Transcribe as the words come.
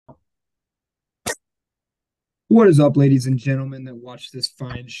What is up, ladies and gentlemen that watch this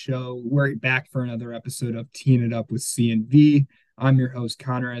fine show? We're back for another episode of Teeing It Up with C and V. I'm your host,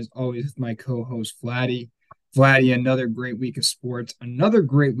 Connor, as always, with my co-host, Vladi. Vladi, another great week of sports, another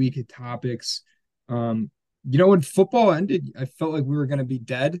great week of topics. When football ended, I felt like we were going to be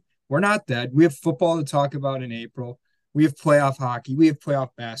dead. We're not dead. We have football to talk about in April. We have playoff hockey. We have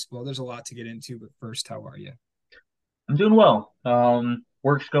playoff basketball. There's a lot to get into, but first, how are you? I'm doing well.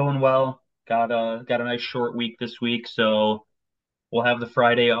 Work's going well. Got a nice short week this week, so we'll have the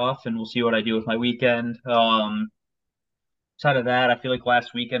Friday off and we'll see what I do with my weekend. Outside of that, I feel like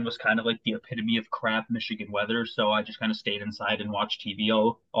last weekend was kind of like the epitome of crap Michigan weather, so I just kind of stayed inside and watched TV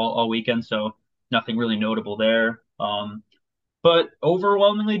all weekend, so nothing really notable there. But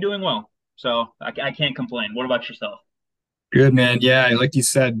overwhelmingly doing well, so I can't complain. What about yourself? Good, man. Yeah, like you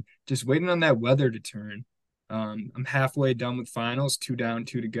said, just waiting on that weather to turn. I'm halfway done with finals, two down,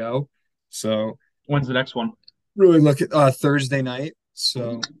 two to go. So When's the next one? really look at Thursday night. Ooh.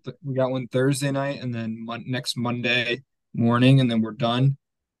 So we got one Thursday night, and then next Monday morning, and then we're done.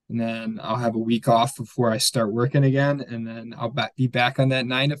 And then I'll have a week off before I start working again, and then I'll be back on that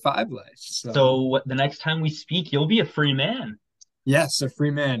 9 to 5 life. So So the next time we speak, you'll be a free man. yes, a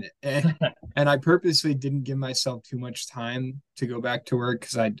free man. And I purposely didn't give myself too much time to go back to work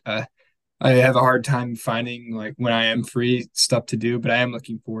because I have a hard time finding like when I am free stuff to do, but I am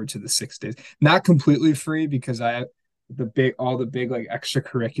looking forward to the 6 days. Not completely free because I have all the big like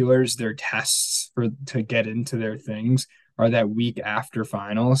extracurriculars, their tests for to get into their things are that week after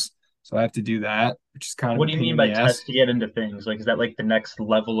finals. So I have to do that, which is kind of What a do you pain mean in by the ass. test to get into things? Like, is that like the next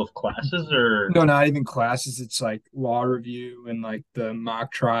level of classes or? No, not even classes. It's like law review and like the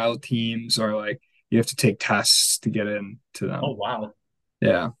mock trial teams are like you have to take tests to get into Oh, them. wow.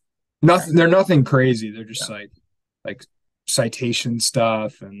 Yeah. Nothing, they're nothing crazy. They're Yeah. just like citation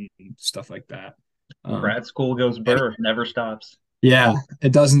stuff and stuff like that. Um, Grad school goes and burr, never stops. yeah,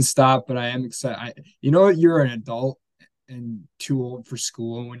 it doesn't stop, but I am excited. You know what? You're an adult and too old for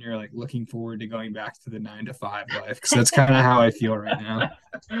school when you're like looking forward to going back to the 9 to 5 life because that's kind of how I feel right now.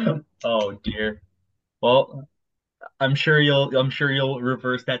 Oh dear. Well, I'm sure you'll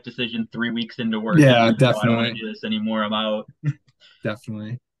reverse that decision 3 weeks into work and be Yeah, like, oh, I don't want to definitely, do this anymore. I'm out.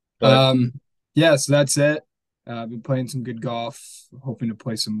 definitely. But Yeah, so that's it. I've been playing some good golf, hoping to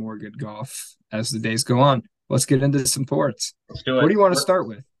play some more good golf as the days go on. Let's get into some sports. let's do What it. do you want to start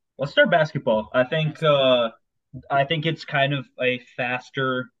with? Let's start basketball. I think it's kind of a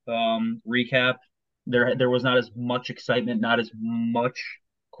faster recap. There was not as much excitement, not as much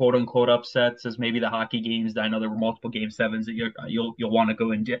quote unquote upsets as maybe the hockey games. I know there were multiple game sevens that you'll want to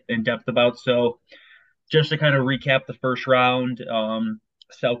go in depth about. So just to kind of recap the first round,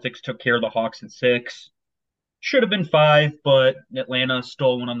 Celtics took care of the Hawks in six. Should have been five, but Atlanta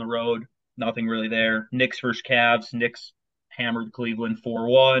stole one on the road. Nothing really there. Knicks versus Cavs. Knicks hammered Cleveland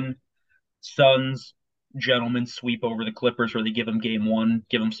 4-1. Suns, gentlemen sweep over the Clippers where they give them game one,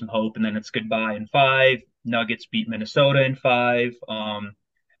 give them some hope, and then it's goodbye in five. Nuggets beat Minnesota in five. And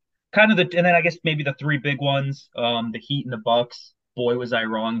then I guess maybe the three big ones, the Heat and the Bucks. Boy, was I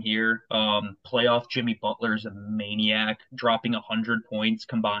wrong here. Playoff Jimmy Butler's a maniac, dropping 100 points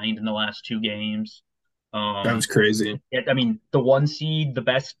combined in the last two games. That Um, was crazy. I mean, the one seed, the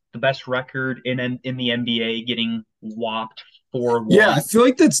best record in the NBA, getting whopped four Yeah, one. I feel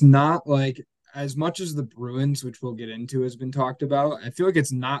like that's not like as much as the Bruins, which we'll get into, has been talked about. I feel like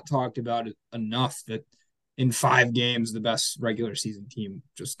it's not talked about enough that in 5 games, the best regular season team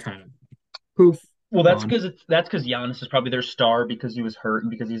just kind of poof, Well, gone. that's because Giannis is probably their star because he was hurt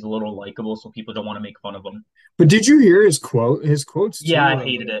and because he's a little likable, so people don't want to make fun of him. But did you hear his quote? His quotes Yeah, too I were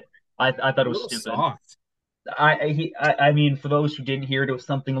hated it. I thought a it was little stupid. soft. I mean, for those who didn't hear it, it was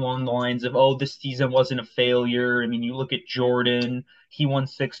something along the lines of, "Oh, this season wasn't a failure." I mean, you look at Jordan; he won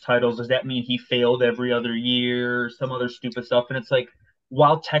six titles. Does that mean he failed every other year? Some other stupid stuff, and it's like,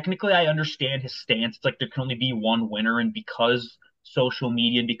 while technically I understand his stance, it's like there can only be one winner, and because social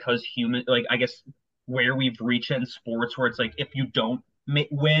media, and because human, like I guess where we've reached in sports, where it's like if you don't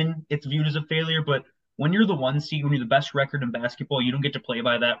win, it's viewed as a failure, but when you're the one seed, when you're the best record in basketball, you don't get to play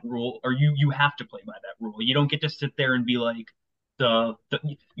by that rule, or you have to play by that rule. You don't get to sit there and be like the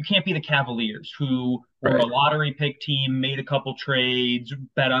you can't be the Cavaliers who were a Right. lottery pick team, made a couple trades,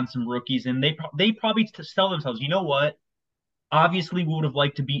 bet on some rookies, and they probably tell themselves, you know what? Obviously, we would have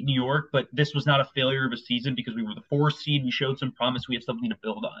liked to beat New York, but this was not a failure of a season because we were the fourth seed. We showed some promise. We have something to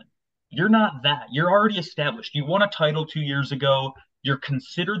build on. You're not that. You're already established. You won a title 2 years ago. You're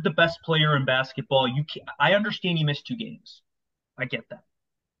considered the best player in basketball. I understand you missed two games. I get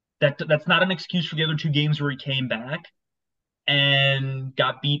that. That's not an excuse for the other two games where he came back. and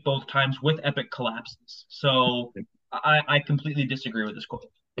got beat both times with epic collapses. So I completely disagree with this quote.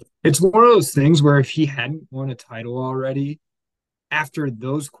 It's one of those things where if he hadn't won a title already, after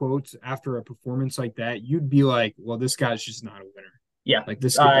those quotes, after a performance like that, you'd be like, well, this guy's just not a winner. Yeah. Like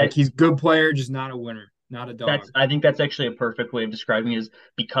this, Uh, like he's a good player, just not a winner, not a that's dog. I think that's actually a perfect way of describing it is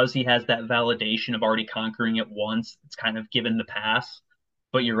because he has that validation of already conquering it once, it's kind of given the pass.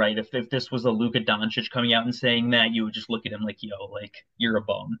 But you're right. If this was a Luka Doncic coming out and saying that, you would just look at him like, yo, like you're a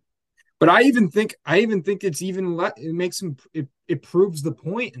bum. But I even think it's it makes him it proves the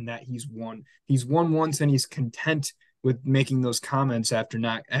point in that he's won. He's won once and he's content with making those comments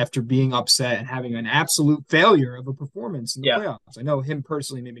after being upset and having an absolute failure of a performance in the Yeah. playoffs. I know him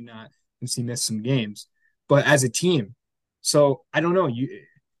personally, maybe not since he missed some games, but as a team. So I don't know. You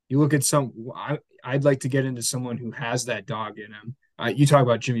look at I'd like to get into someone who has that dog in him. You talk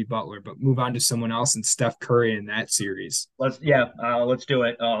about Jimmy Butler, but move on to someone else and Steph Curry in that series. Let's do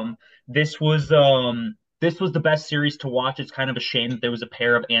it. This was the best series to watch. It's kind of a shame that there was a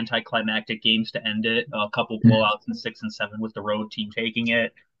pair of anticlimactic games to end it. A couple blowouts in 6 and 7 with the road team taking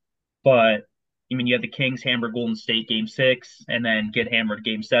it. But I mean, you had the Kings hammer Golden State game 6, and then get hammered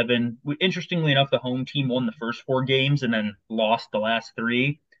game 7. Interestingly enough, the home team won the first 4 games and then lost the last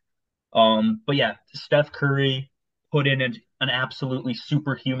 3. But yeah, Steph Curry put in an absolutely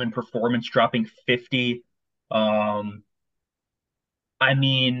superhuman performance, dropping 50. Um, I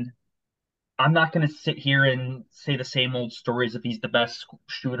mean, I'm not going to sit here and say the same old stories if he's the best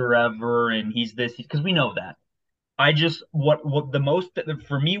shooter ever and he's this because we know that. I just what the most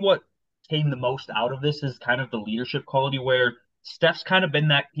for me what came the most out of this is kind of the leadership quality where Steph's kind of been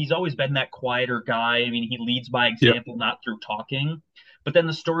that he's always been that quieter guy. I mean, he leads by Yep. example, not through talking. But then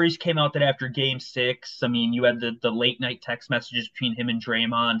the stories came out that after game 6, I mean, you had the late night text messages between him and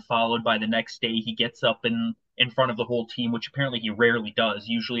Draymond, followed by the next day he gets up in front of the whole team, which apparently he rarely does.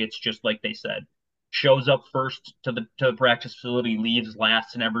 Usually it's just like they said, shows up first to the practice facility, leaves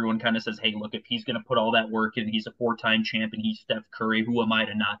last, and everyone kind of says, "Hey, look, if he's going to put all that work in, he's a 4-time champion. He's Steph Curry. Who am I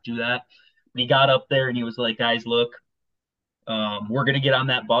to not do that?" But he got up there and he was like, "Guys, look, we're going to get on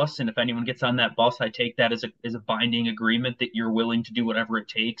that bus, and if anyone gets on that bus, I take that as a binding agreement that you're willing to do whatever it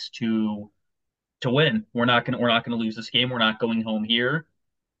takes to win. We're not gonna lose this game. We're not going home here."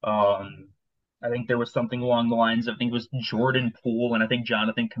 Um, I think there was something along the lines of, I think it was Jordan Poole and I think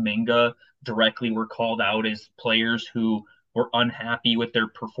Jonathan Kuminga directly were called out as players who were unhappy with their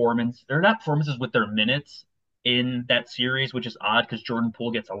performance. They're not performances with their minutes in that series, which is odd because Jordan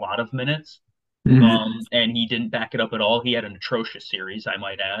Poole gets a lot of minutes. Mhm. And he didn't back it up at all. He had an atrocious series, I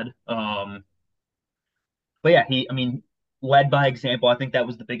might add. But yeah, I mean, led by example. I think that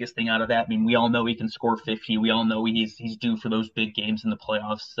was the biggest thing out of that. I mean, we all know he can score 50. We all know he's due for those big games in the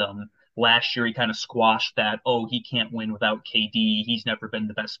playoffs. Last year he kind of squashed that. Oh, he can't win without KD. He's never been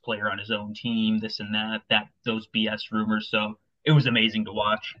the best player on his own team. This and that those BS rumors. So it was amazing to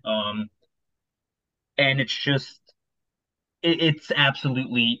watch. And it's just it's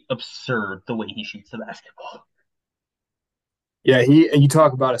absolutely absurd the way he shoots the basketball. Yeah, you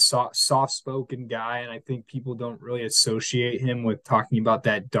talk about a soft spoken guy, and I think people don't really associate him with talking about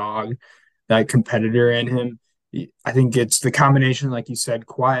that dog, that competitor in him. I think it's the combination, like you said,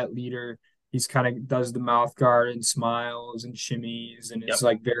 quiet leader. He's kind of does the mouth guard and smiles and shimmies, and is Yep.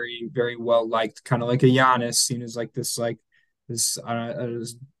 like very, very well liked, kind of like a Giannis, seen as like this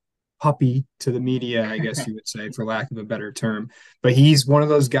puppy to the media, I guess you would say, for lack of a better term. But he's one of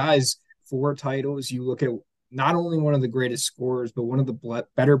those guys, 4 titles. You look at not only one of the greatest scorers, but one of the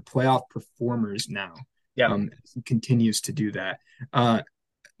better playoff performers now. Yeah. He continues to do that.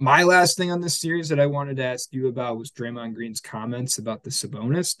 My last thing on this series that I wanted to ask you about was Draymond Green's comments about the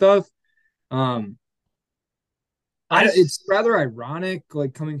Sabonis stuff. Um, I it's rather ironic,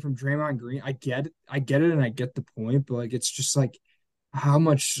 like coming from Draymond Green. I get it, and I get the point, but like it's just like how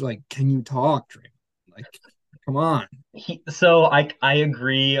much like can you talk, Draymond? Like, come on. so I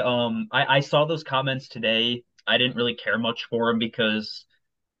agree. I saw those comments today. I didn't really care much for him because,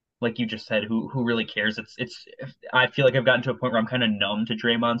 like you just said, who really cares? It's. I feel like I've gotten to a point where I'm kind of numb to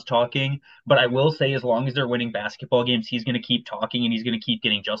Draymond's talking. But I will say, as long as they're winning basketball games, he's going to keep talking and he's going to keep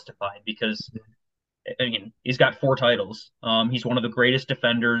getting justified because, I mean, he's got 4 titles. He's one of the greatest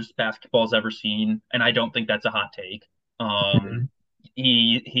defenders basketball's ever seen, and I don't think that's a hot take. Um,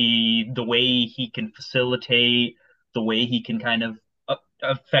 Mhm. the way he can facilitate, the way he can kind of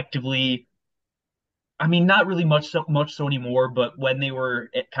effectively. I mean, not really much so anymore, but when they were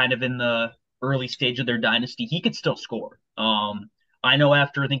kind of in the early stage of their dynasty, he could still score. I know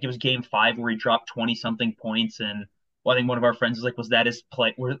after I think it was game 5 where he dropped 20 something points, and well, I think one of our friends was like, was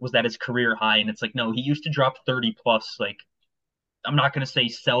that his career high? And it's like, no, he used to drop 30 plus like I'm not going to say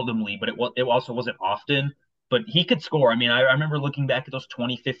seldomly, but it also wasn't often. But he could score. I mean, I remember looking back at those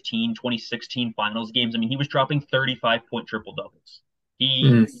 2015, 2016 finals games. I mean, he was dropping 35-point triple doubles.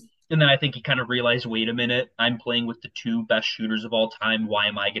 He Mm, and then I think he kind of realized, wait a minute, I'm playing with the two best shooters of all time. Why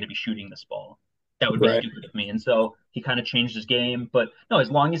am I going to be shooting this ball? That would be right. stupid of me. And so he kind of changed his game. But no, as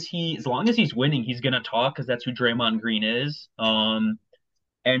long as he's winning, he's going to talk because that's who Draymond Green is.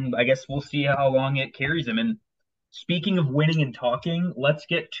 And I guess we'll see how long it carries him. And speaking of winning and talking, let's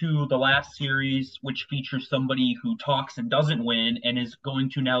get to the last series, which features somebody who talks and doesn't win and is going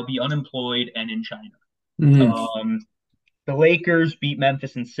to now be unemployed and in China. Mm, Um, the Lakers beat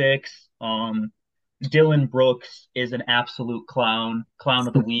Memphis in six. Dylan Brooks is an absolute clown, clown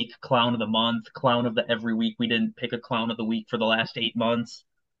of the week, clown of the month, clown of the every week. We didn't pick a clown of the week for the last 8 months.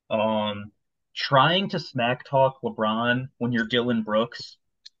 Um, Trying to smack talk LeBron when you're Dylan Brooks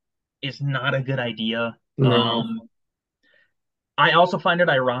is not a good idea. no. I also find it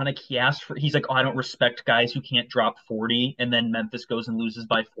ironic. He's like, oh, I don't respect guys who can't drop 40, and then Memphis goes and loses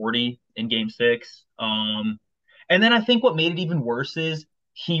by 40 in game six. And then I think what made it even worse is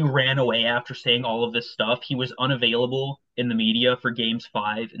he ran away after saying all of this stuff. He was unavailable in the media for games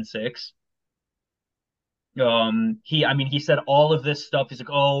five and six. I mean, he said all of this stuff. He's like,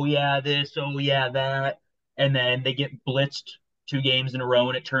 oh yeah, this, oh yeah, that, and then they get blitzed 2 games in a row,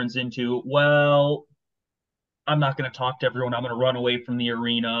 and it turns into, well, I'm not going to talk to everyone. I'm going to run away from the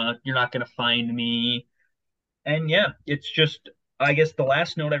arena. You're not going to find me. And yeah, it's just, I guess the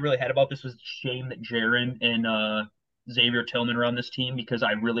last note I really had about this was shame that Jaron and Xavier Tillman are on this team because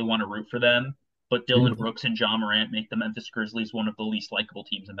I really want to root for them. But Dylan Mm, Brooks and John Morant make the Memphis Grizzlies one of the least likable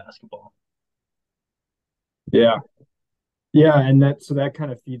teams in basketball. yeah. Yeah, and that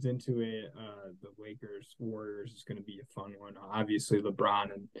kind of feeds into the Lakers Warriors is going to be a fun one. Obviously,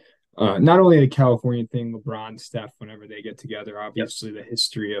 LeBron and not only the California thing, LeBron, Steph, whenever they get together, Yep. obviously the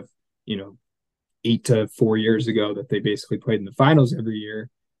history of, you know, 8 to 4 years ago that they basically played in the finals every year.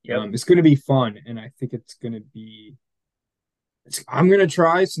 Yep. It's going to be fun, and I think it's going to be. I'm going to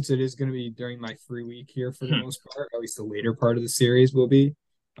try since it is going to be during my free week here for the Hmm. most part. At least the later part of the series will be.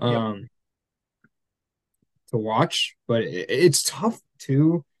 Yep. Um, to watch, but it's tough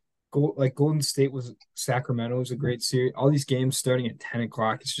too. Like Golden State was Sacramento was a great series. All these games starting at 10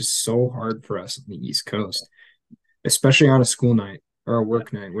 o'clock. It's just so hard for us on the East Coast, especially on a school night or a Yeah.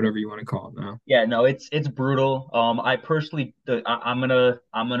 work night, whatever you want to call it now. Yeah, no, it's brutal. I personally, I'm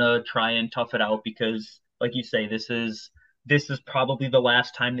gonna try and tough it out because, like you say, this is probably the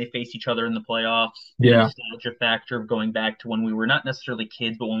last time they face each other in the playoffs. The Yeah, nostalgia factor of going back to when we were not necessarily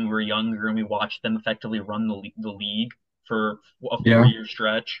kids, but when we were younger and we watched them effectively run the league for a four yeah, year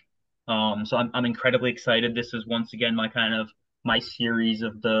stretch. So I'm incredibly excited. This is once again my series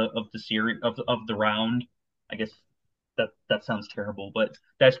of the series of the round. I guess that sounds terrible, but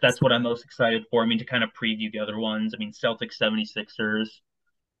that's what I'm most excited for. I mean, to kind of preview the other ones. I mean, Celtics 76ers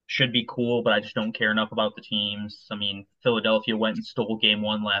should be cool, but I just don't care enough about the teams. I mean, Philadelphia went and stole game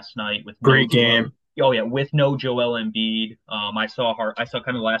one last night with no great Joel. game. Oh yeah, with no Joel Embiid. I saw kind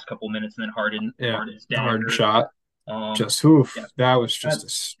of the last couple minutes, and then Yeah, Harden's hard dagger. shot. Um, Just oof, yeah, that was uh, just a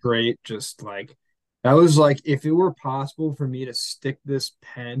straight, just like that was like if it were possible for me to stick this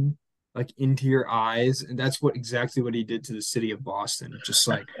pen like into your eyes, and that's what exactly what he did to the city of Boston. Just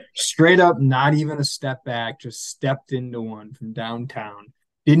like straight up, not even a step back, just stepped into one from downtown.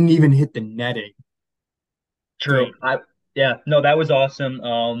 Didn't even hit the netting. true. Great. Yeah, no, that was awesome.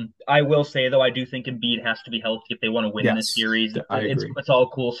 I will say though, I do think Embiid has to be healthy if they want to win in this Yes, series. I agree. It's all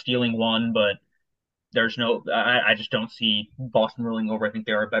cool stealing one, but I just don't see Boston rolling over. I think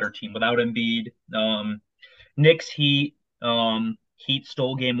they are a better team without Embiid. Knicks Heat. Heat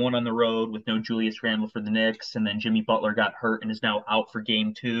stole game one on the road with no Julius Randle for the Knicks, and then Jimmy Butler got hurt and is now out for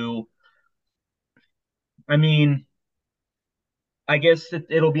game two. I mean, I guess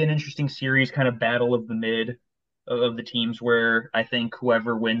it'll be an interesting series, kind of battle of the mid of the teams, where I think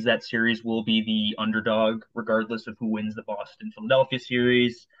whoever wins that series will be the underdog, regardless of who wins the Boston Philadelphia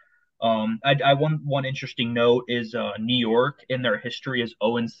series. I one interesting note is New York in their history is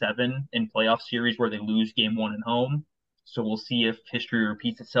 0-7 in playoff series where they lose game one at home. So we'll see if history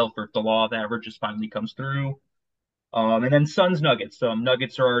repeats itself or if the law of averages finally comes through. And then Suns Nuggets.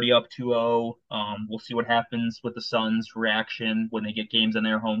 Nuggets are already up 2-0. We'll see what happens with the Suns' reaction when they get games on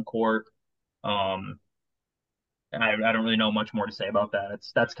their home court. Um, I don't really know much more to say about that.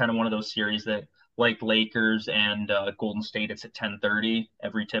 That's kind of one of those series that, like Lakers and Golden State, it's at 10:30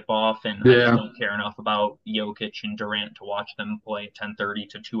 every tip off, and I just Yeah. don't care enough about Jokic and Durant to watch them play at 10:30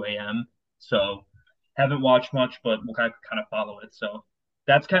 to 2 a.m. So haven't watched much, but we'll kind of follow it. So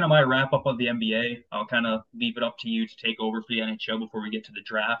that's kind of my wrap up of the NBA. I'll kind of leave it up to you to take over for the NHL before we get to the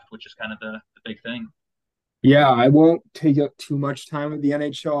draft, which is kind of the big thing. Yeah, I won't take up too much time with the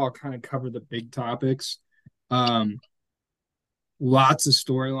NHL. I'll kind of cover the big topics. Um, Lots of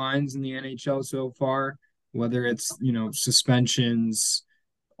storylines in the NHL so far, whether it's, suspensions,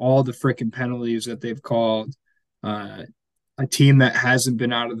 all the freaking penalties that they've called. Uh, a team that hasn't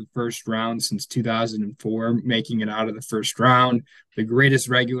been out of the first round since 2004, making it out of the first round, the greatest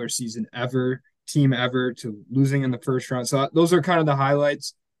regular season ever, team ever to losing in the first round. So those are kind of the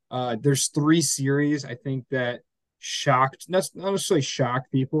highlights. There's three series I think that shocked, not necessarily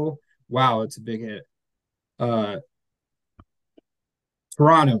shocked people. Wow, it's a big hit. Uh,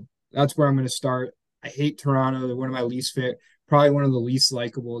 Toronto. That's where I'm going to start. I hate Toronto. They're one of my least fit, probably one of the least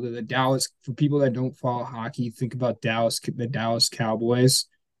likable. They're the Dallas. For people that don't follow hockey, think about Dallas, the Dallas Cowboys.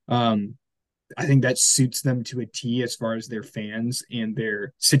 Um, I think that suits them to a T as far as their fans and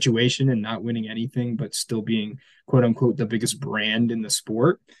their situation and not winning anything, but still being quote unquote the biggest brand in the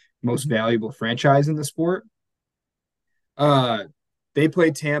sport, most valuable franchise in the sport. Uh, they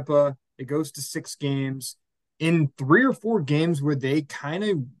play Tampa. It goes to 6 games. In 3 or 4 games where they kind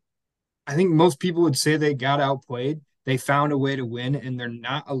of, I think most people would say they got outplayed. They found a way to win, and they're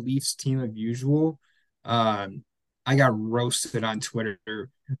not a Leafs team of usual. I got roasted on Twitter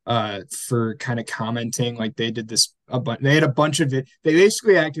for kind of commenting like they did this they had a bunch of it. They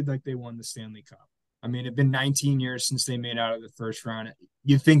basically acted like they won the Stanley Cup. I mean, it'd been 19 years since they made out of the first round.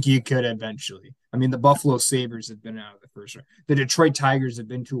 You think you could eventually. I mean, the Buffalo Sabres have been out of the first round. The Detroit Tigers have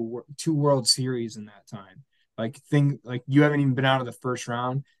been to two World Series in that time. Like you haven't even been out of the first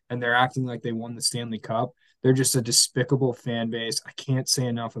round and they're acting like they won the Stanley Cup. They're just a despicable fan base. I can't say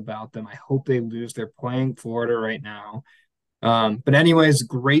enough about them. I hope they lose. They're playing Florida right now. But anyways,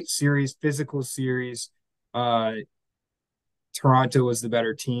 great series, physical series. Uh, Toronto was the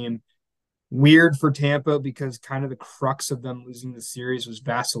better team. Weird for Tampa because kind of the crux of them losing the series was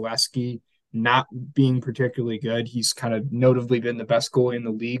Vasilevsky not being particularly good. He's kind of notably been the best goalie in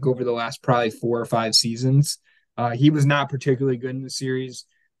the league over the last probably 4 or 5 seasons. He was not particularly good in the series.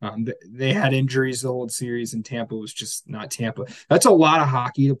 They had injuries the whole series, and Tampa was just not Tampa. That's a lot of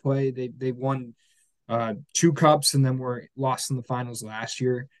hockey to play. They won 2 cups and then were lost in the finals last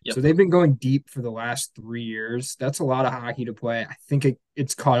year. Yep. So they've been going deep for the last 3 years. That's a lot of hockey to play. I think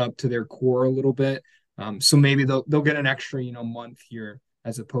it's caught up to their core a little bit. So maybe they'll get an extra month here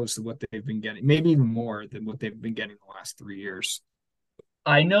as opposed to what they've been getting, maybe even more than what they've been getting the last 3 years.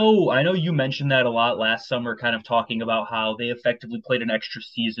 I know you mentioned that a lot last summer, kind of talking about how they effectively played an extra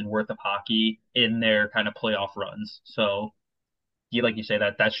season worth of hockey in their kind of playoff runs. So, you like you say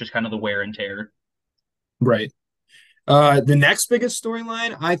that's just kind of the wear and tear. Right. The next biggest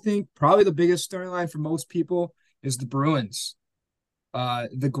storyline, I think, probably the biggest storyline for most people, is the Bruins.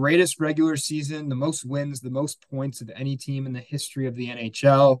 The greatest regular season, the most wins, the most points of any team in the history of the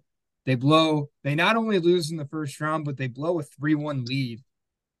NHL. They not only lose in the first round, but they blow a 3-1 lead,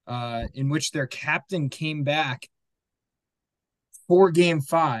 in which their captain came back for game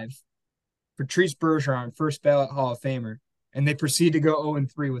 5, Patrice Bergeron, first ballot Hall of Famer, and they proceed to go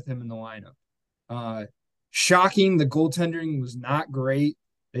 0-3 with him in the lineup. Uh, Shocking. The goaltending was not great.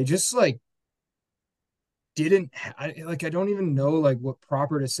 They just didn't I don't even know what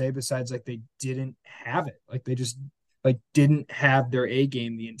proper to say besides they didn't have it. They just didn't have their A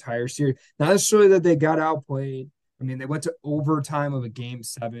game the entire series. Not necessarily that they got outplayed. I mean, they went to overtime of a game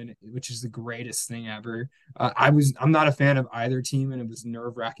 7, which is the greatest thing ever. I'm not a fan of either team, and it was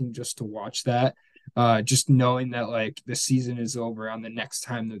nerve-wracking just to watch that. Just knowing that the season is over on the next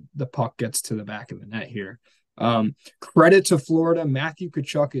time the puck gets to the back of the net here. Credit to Florida. Matthew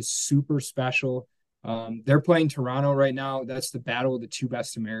Tkachuk is super special. They're playing Toronto right now. That's the battle of the 2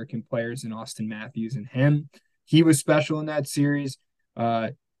 best American players in Austin Matthews and him. He was special in that series.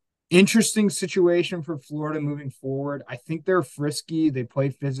 Interesting situation for Florida moving forward. I think they're frisky. They play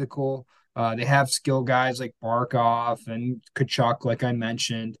physical. They have skill guys like Barkov and Kachuk, like I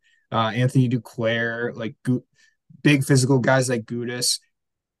mentioned. Anthony Duclair, big physical guys like Gudis.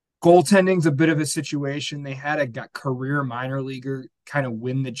 Goaltending's a bit of a situation. They had a career minor leaguer kind of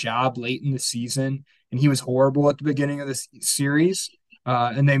win the job late in the season, and he was horrible at the beginning of the series.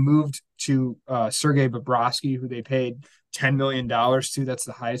 And they moved to Sergei Bobrovsky, who they paid $10 million to. That's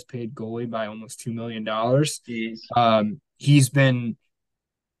the highest paid goalie by almost $2 million. Jeez. He's been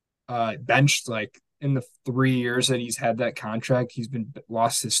benched in the 3 years that he's had that contract. He's been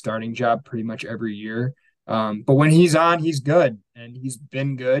lost his starting job pretty much every year. But when he's on, he's good, and he's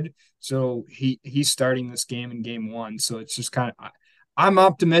been good. So he's starting this game in game 1. So it's just I'm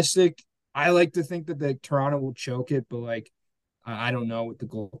optimistic. I like to think that the Toronto will choke it, but I don't know with the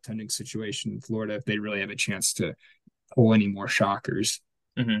goaltending situation in Florida if they really have a chance to pull any more shockers.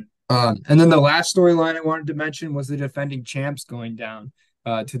 Hmm. And then the last storyline I wanted to mention was the defending champs going down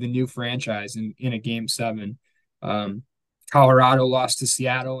to the new franchise in a game 7. Um, Colorado lost to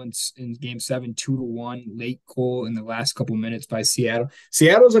Seattle in game 7, 2-1, late goal in the last couple minutes by Seattle.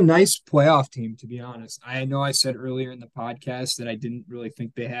 Seattle's a nice playoff team, to be honest. I know I said earlier in the podcast that I didn't really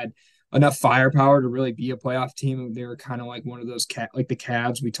think they had enough firepower to really be a playoff team. They were kind of like one of those like the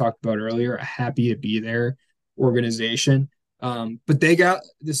Cavs we talked about earlier, a happy to be there organization. But they got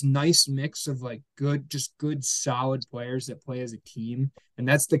this nice mix of like just good, solid players that play as a team. And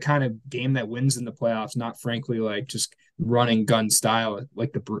that's the kind of game that wins in the playoffs, not frankly like just running gun style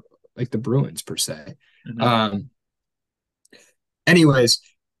like the Bruins per se. Hmm. Um, anyways,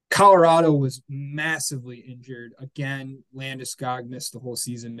 Colorado was massively injured. Again, Landeskog missed the whole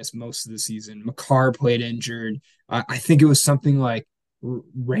season, missed most of the season. Makar played injured. I think it was something like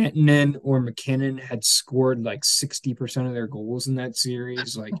Rantanen or McKinnon had scored like 60% of their goals in that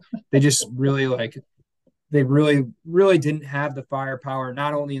series. Like they just really like they really didn't have the firepower,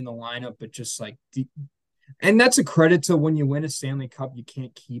 not only in the lineup, but just like and that's a credit to when you win a Stanley Cup, you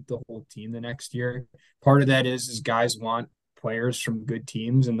can't keep the whole team the next year. Part of that is guys want players from good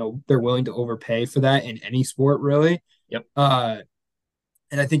teams and they're willing to overpay for that in any sport, really. Yep. Uh,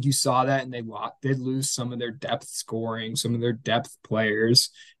 and I think you saw that, and they did lose some of their depth scoring, some of their depth players,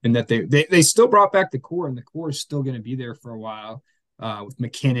 and that they still brought back the core, and the core is still going to be there for a while with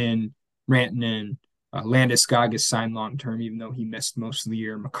McKinnon, Rantanen, Landeskog is signed long term, even though he missed most of the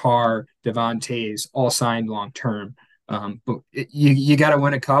year. Makar, Devontae's all signed long term. But you got to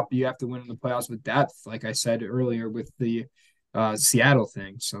win a cup. You have to win in the playoffs with depth, like I said earlier with the Seattle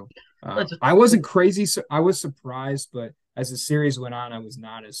thing. So That's I wasn't crazy. So I was surprised, but as the series went on, I was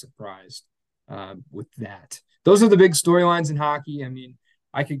not as surprised with that. Those are the big storylines in hockey. I mean,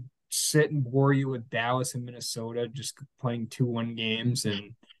 I could sit and bore you with Dallas and Minnesota just playing 2-1 games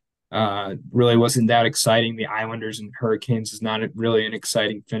and really wasn't that exciting. The Islanders and Hurricanes is not really an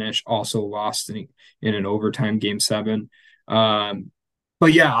exciting finish. Also lost in an overtime game 7.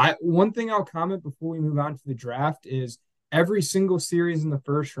 But yeah, one thing I'll comment before we move on to the draft is every single series in the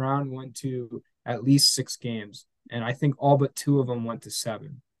first round went to at least 6 games, and I think all but 2 of them went to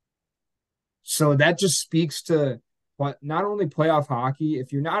 7. So that just speaks to what not only playoff hockey.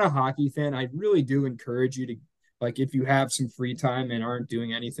 If you're not a hockey fan, I really do encourage you to like if you have some free time and aren't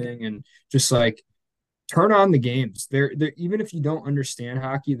doing anything and just like turn on the games. They're even if you don't understand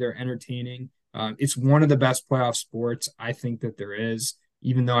hockey, they're entertaining. It's one of the best playoff sports I think that there is,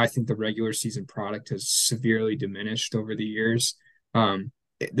 even though I think the regular season product has severely diminished over the years.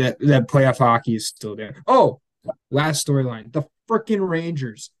 That playoff hockey is still there. Oh, last storyline: the freaking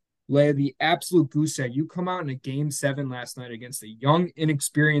Rangers lay the absolute goose egg. You come out in a game 7 last night against a young,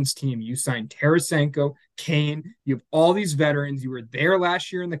 inexperienced team. You signed Tarasenko, Kane. You have all these veterans. You were there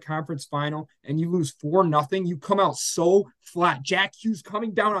last year in the conference final, and you lose 4-0. You come out so flat. Jack Hughes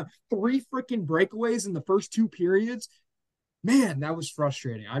coming down on 3 freaking breakaways in the first 2 periods. Man, that was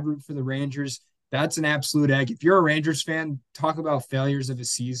frustrating. I root for the Rangers. That's an absolute egg. If you're a Rangers fan, talk about failures of a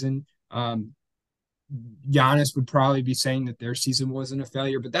season. Giannis would probably be saying that their season wasn't a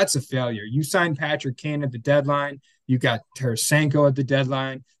failure, but that's a failure. You signed Patrick Kane at the deadline. You got Tarasenko at the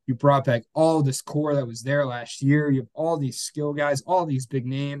deadline. You brought back all this core that was there last year. You have all these skill guys, all these big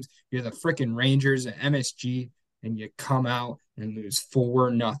names. You're the freaking Rangers at MSG, and you come out and lose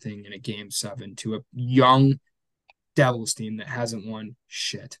 4-0 in a game 7 to a young Devils team that hasn't won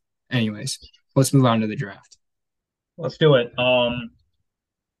shit. Anyways, let's move on to the draft. Let's do it.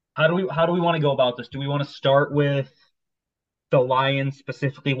 How do we want to go about this? Do we want to start with the Lions,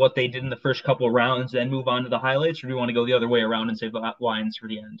 specifically what they did in the first couple of rounds, then move on to the highlights, or do we want to go the other way around and save the Lions for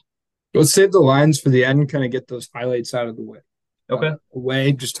the end? Let's save the lines for the end and kind of get those highlights out of the way. Okay.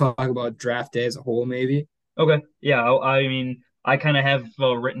 Away, just talk about draft day as a whole, maybe. Okay. Yeah. I mean, I kind of have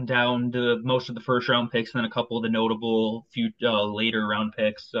written down most of the first round picks and then a couple of the notable few later round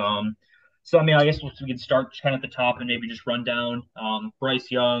picks. So I mean, I guess we can start kind of at the top and maybe just run down.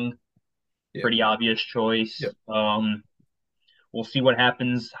 Bryce Young, Yeah. pretty obvious choice. Yep. We'll see what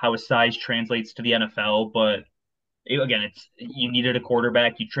happens, how his size translates to the NFL. But again, it's you needed a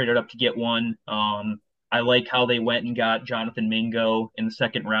quarterback. You traded up to get one. I like how they went and got Jonathan Mingo in the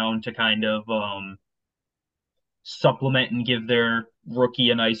second round to kind of supplement and give their rookie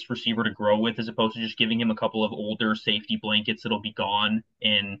a nice receiver to grow with, as opposed to just giving him a couple of older safety blankets that'll be gone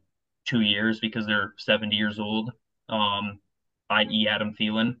in 2 years because they're 70 years old, i.e. Adam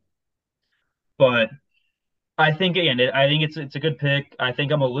Thielen. But I think again, I think it's a good pick. I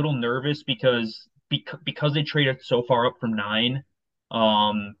think I'm a little nervous because because they traded so far up from nine,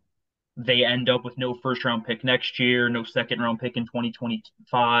 um, they end up with no first round pick next year, no second round pick in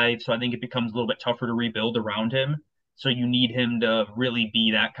 2025. So I think it becomes a little bit tougher to rebuild around him. So you need him to really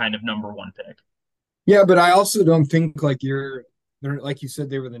be that kind of number one pick. Yeah, but I also don't think like they're like you said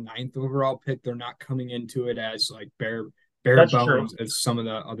they were the ninth overall pick. They're not coming into it as like bare That's true. bones as some of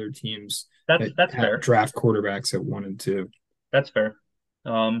the other teams That's that that's have fair. draft quarterbacks at 1 and 2. That's fair.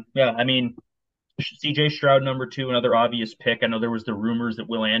 Yeah, I mean, CJ Stroud number two, another obvious pick. I know there was the rumors that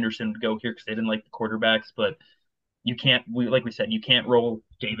Will Anderson would go here because they didn't like the quarterbacks, but you can't. Like we said, you can't roll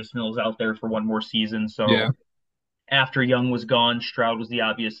Davis Mills out there for one more season. Yeah. So after Young was gone, Stroud was the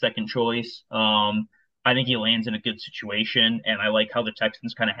obvious second choice. I think he lands in a good situation, and I like how the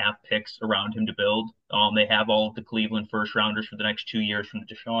Texans kind of have picks around him to build. They have all of the Cleveland first rounders for the next 2 years from the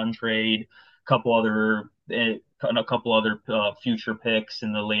Deshaun trade, a couple other future picks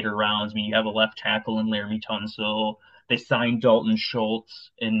in the later rounds. I mean, you have a left tackle in Laramie Tunsil. They signed Dalton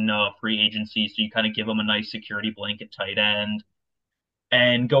Schultz in free agency, so you kind of give them a nice security blanket tight end.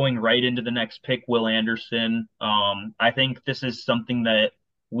 And going right into the next pick, Will Anderson. I think this is something that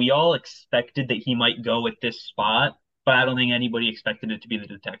we all expected that he might go at this spot, but I don't think anybody expected it to be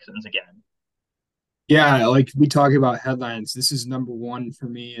the Texans again. Yeah, like we talk about headlines. This is number one for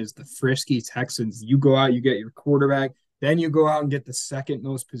me is the frisky Texans. You go out, you get your quarterback, then you go out and get the second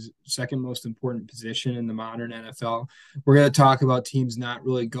most important position in the modern NFL. We're going to talk about teams not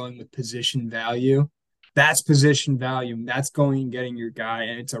really going with position value. That's position value. And that's going and getting your guy.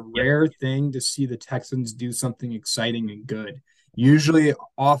 And it's a Yep, rare thing to see the Texans do something exciting and good. Usually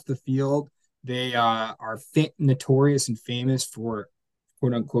off the field, they are notorious and famous for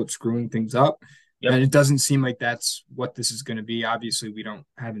quote unquote screwing things up. yep. And it doesn't seem like that's what this is going to be. Obviously, we don't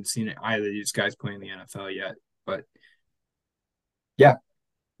haven't seen it either of these guys playing the NFL yet. But yeah,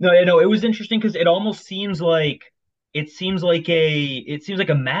 No, you know, it was interesting because it seems like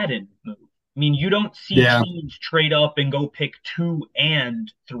a Madden move. I mean, you don't see yeah. teams trade up and go pick two and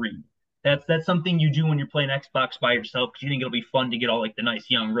three. That's something you do when you're playing Xbox by yourself because you think it'll be fun to get all like the nice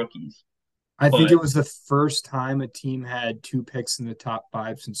young rookies. I think But it was the first time a team had two picks in the top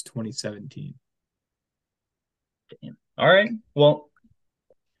five since 2017. damn. All right. Well,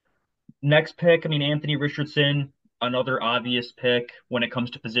 next pick, I mean, Anthony Richardson, another obvious pick when it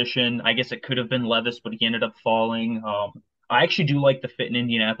comes to position. I guess it could have been Levis, but he ended up falling. I actually do like the fit in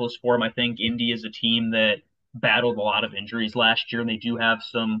Indianapolis for him. I think Indy is a team that battled a lot of injuries last year, and they do have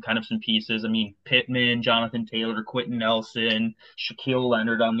some pieces. I mean, Pittman, Jonathan Taylor, Quentin Nelson, Shaquille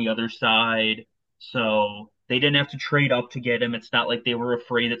Leonard on the other side. So they didn't have to trade up to get him. It's not like they were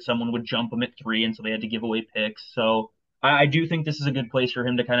afraid that someone would jump him at three, and so they had to give away picks. So I do think this is a good place for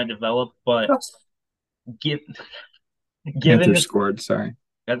him to kind of develop, but give, given Panthers that scored. Sorry.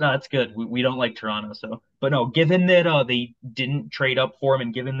 no, that's good. We don't like Toronto, so but no, given that they didn't trade up for him,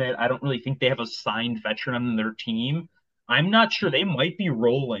 and given that I don't really think they have a signed veteran on their team, I'm not sure they might be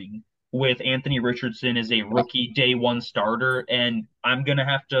rolling with Anthony Richardson as a rookie day one starter, and I'm gonna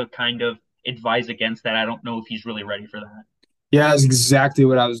have to kind of advise against that. I don't know if he's really ready for that. Yeah, that's exactly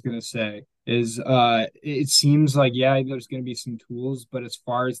what I was gonna say. Is it seems like yeah, there's gonna be some tools, but as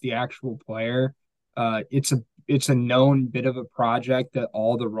far as the actual player, it's a known bit of a project that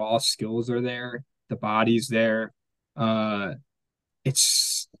all the raw skills are there, the body's there.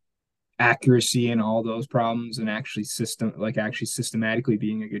 It's accuracy and all those problems and actually systematically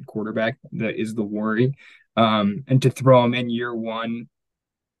being a good quarterback that is the worry. And to throw him in year one,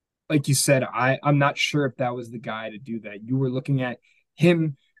 like you said, I'm not sure if that was the guy to do that. You were looking at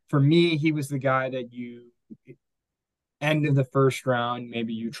him. For me, he was the guy that you end of the first round,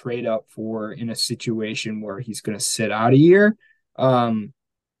 maybe you trade up for in a situation where he's going to sit out a year. Um,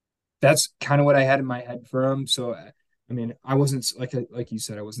 that's kind of what I had in my head for him. So, I mean, I wasn't like you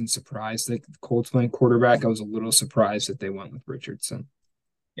said, I wasn't surprised that the Colts went quarterback. I was a little surprised that they went with Richardson.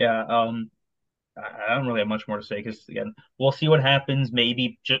 Yeah, I don't really have much more to say because again, we'll see what happens.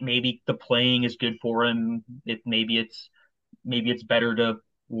 Maybe the playing is good for him. Maybe it's better to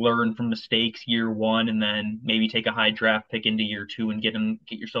learn from mistakes year one and then maybe take a high draft pick into year two and get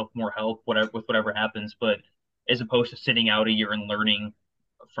yourself more help whatever happens. But as opposed to sitting out a year and learning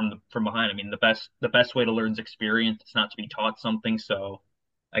from behind, I mean the best way to learn is experience. It's not to be taught something. So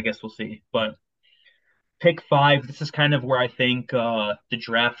I guess we'll see. But pick five, this is kind of where I think the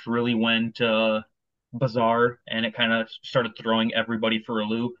draft really went bizarre and it kind of started throwing everybody for a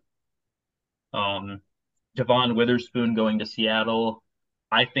loop. Um, Devon Witherspoon going to Seattle.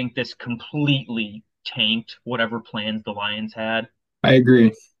 I think this completely tanked whatever plans the Lions had. I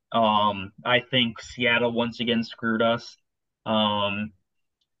agree. I think Seattle once again screwed us. Um,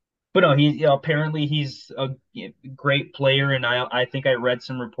 But no, apparently he's a great player, and I think I read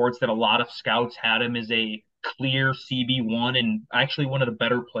some reports that a lot of scouts had him as a clear CB1 and actually one of the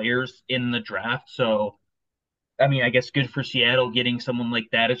better players in the draft. So I mean, I guess good for Seattle getting someone like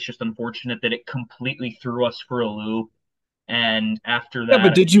that. It's just unfortunate that it completely threw us for a loop. And after Yeah, but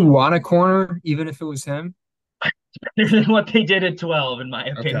that, did you want a corner even if it was him? better than what they did at 12, in my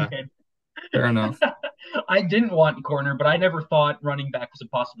Okay, opinion. fair enough. I didn't want corner, but I never thought running back was a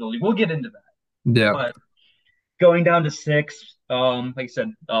possibility. We'll get into that. Yeah. But going down to six, like I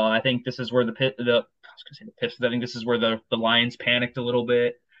said, I think this is where the I was gonna say the Pistons. I think this is where the Lions panicked a little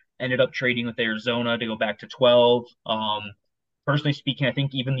bit. Ended up trading with Arizona to go back to 12. Personally speaking, I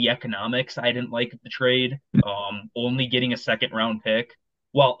think even the economics I didn't like the trade. Only getting a second round pick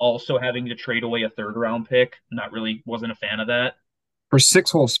while also having to trade away a third round pick. Not really wasn't a fan of that. For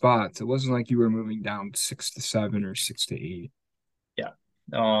six whole spots, it wasn't like you were moving down 6 to 7 or 6 to 8. Yeah.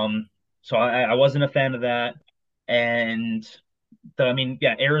 Um, so I wasn't a fan of that. And I mean,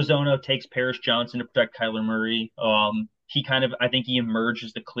 yeah, Arizona takes Paris Johnson to protect Kyler Murray. He kind of, I think he emerged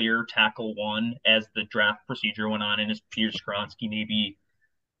as the clear tackle one as the draft procedure went on, and as Peter Skronsky maybe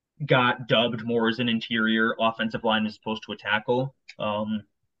got dubbed more as an interior offensive line as opposed to a tackle.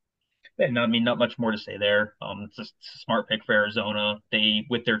 And I mean, not much more to say there. It's a smart pick for Arizona. They,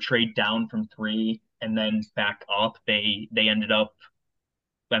 with their trade down from three and then back up, they ended up,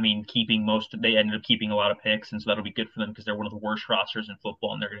 I mean, they ended up keeping a lot of picks, and so that'll be good for them because they're one of the worst rosters in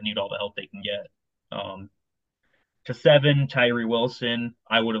football, and they're going to need all the help they can get. Um, to seven, Tyree Wilson.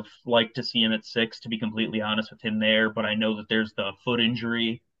 I would have liked to see him at six, to be completely honest with him there, but I know that there's the foot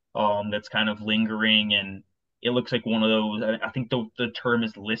injury that's kind of lingering, and it looks like one of those. I think the term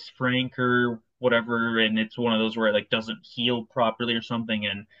is Lisfranc or whatever, and it's one of those where it like doesn't heal properly or something,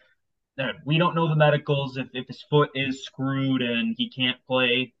 and we don't know the medicals. If his foot is screwed and he can't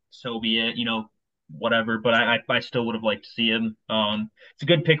play, so be it. Whatever. But I still would have liked to see him. It's a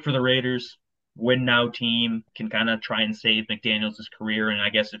good pick for the Raiders. Win now team can kind of try and save McDaniels' career, and I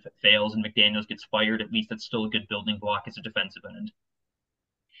guess if it fails and McDaniels gets fired, at least that's still a good building block as a defensive end.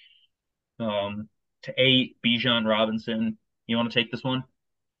 To eight, Bijan Robinson. You want to take this one?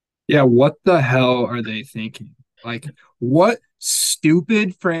 Yeah, what the hell are they thinking? Like, what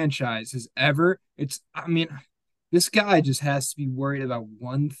stupid franchise has ever? I mean, this guy just has to be worried about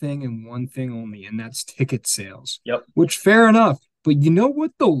one thing and one thing only, and that's ticket sales, Yep. which fair enough. But you know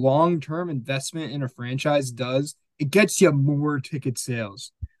what the long-term investment in a franchise does? It gets you more ticket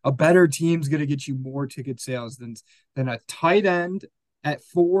sales. A better team's going to get you more ticket sales than a tight end at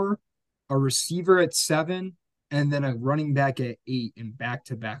 4, a receiver at 7, and then a running back at 8 in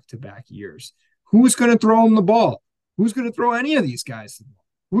back-to-back years. Who's going to throw him the ball? Who's going to throw any of these guys the ball?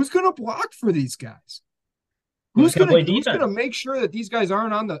 Who's going to block for these guys? Who's gonna play Who's gonna defense? make sure that these guys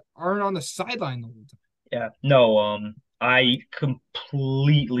aren't on the sideline the whole time? Yeah. No. I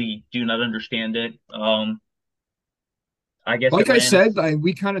completely do not understand it. I guess Like I said, Atlanta's.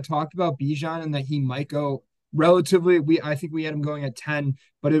 we kind of talked about Bijan and that he might go relatively. I think we had him going at 10,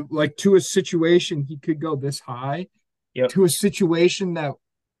 but like to a situation he could go this high, Yep. to a situation that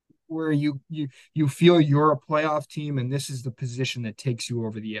where you feel you're a playoff team and this is the position that takes you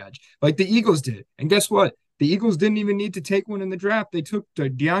over the edge, like the Eagles did. And guess what? The Eagles didn't even need to take one in the draft. They took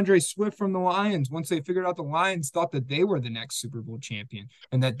DeAndre Swift from the Lions once they figured out the Lions thought that they were the next Super Bowl champion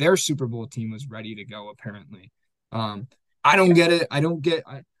and that their Super Bowl team was ready to go, apparently. Um, I don't get it. I don't get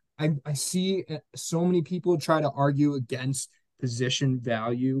I see so many people try to argue against position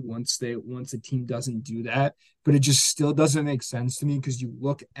value once a team doesn't do that, but it just still doesn't make sense to me because you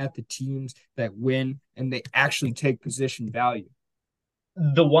look at the teams that win and they actually take position value.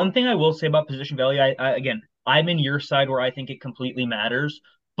 The one thing I will say about position value, again, I'm in your side where I think it completely matters,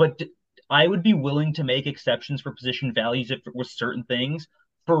 but I would be willing to make exceptions for position values if it was certain things.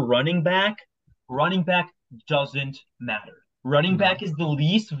 For running back doesn't matter. Running back No. is the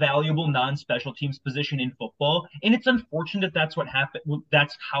least valuable non-special teams position in football, and it's unfortunate that's what happened.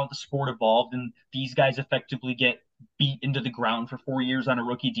 That's how the sport evolved, and these guys effectively get beat into the ground for 4 years on a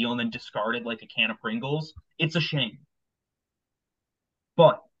rookie deal and then discarded like a can of Pringles. It's a shame,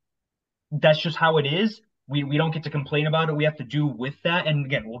 but that's just how it is. We don't get to complain about it. We have to do with that. And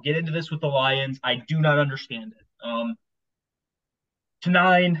again, we'll get into this with the Lions. I do not understand it. To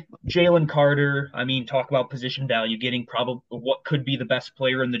nine, Jalen Carter. I mean, talk about position value, getting probably what could be the best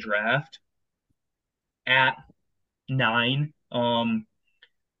player in the draft at 9. I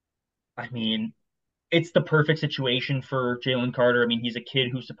mean, it's the perfect situation for Jalen Carter. I mean, he's a kid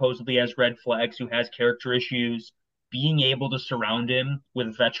who supposedly has red flags, who has character issues. being able to surround him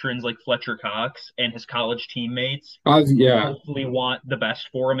with veterans like Fletcher Cox and his college teammates who Yeah, hopefully want the best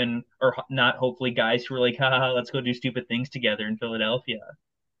for him and or not hopefully guys who are like, haha, let's go do stupid things together in Philadelphia.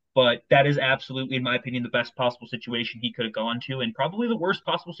 But that is absolutely, in my opinion, the best possible situation he could have gone to, and probably the worst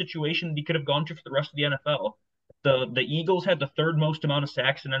possible situation he could have gone to for the rest of the NFL. The Eagles had the third most amount of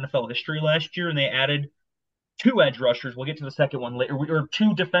sacks in NFL history last year, and they added two edge rushers. We'll get to the second one later, or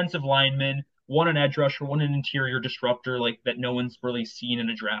two defensive linemen, one an edge rusher, one an interior disruptor, like that no one's really seen in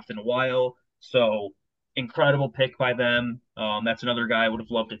a draft in a while. So incredible pick by them. That's another guy I would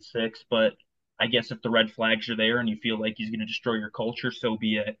have loved at 6, but I guess if the red flags are there and you feel like he's going to destroy your culture, so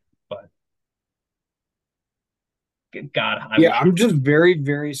be it. But God, I yeah. wish he I'm would. just very,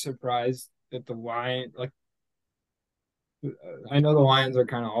 very surprised that the Lions, like, I know the Lions are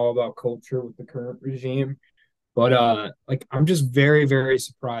kind of all about culture with the current regime, but like, I'm just very, very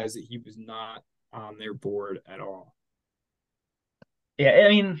surprised that he was not on their board at all. Yeah, I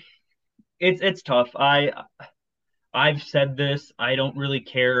mean, it's tough. I've said this. I don't really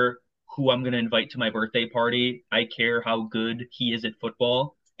care who I'm going to invite to my birthday party. I care how good he is at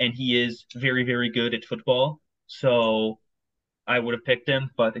football, and he is very, very good at football. So I would have picked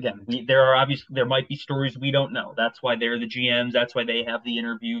him. But again, there might be stories we don't know. That's why they're the GMs. That's why they have the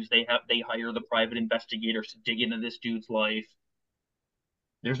interviews. They hire the private investigators to dig into this dude's life.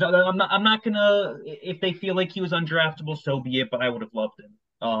 There's no, I'm not gonna if they feel like he was undraftable, so be it. But I would have loved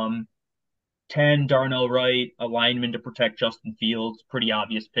him. 10, Darnell Wright, a lineman to protect Justin Fields. Pretty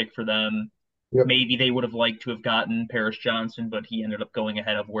obvious pick for them. Yep. Maybe they would have liked to have gotten Paris Johnson, but he ended up going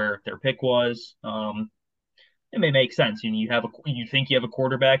ahead of where their pick was. It may make sense. You think you have a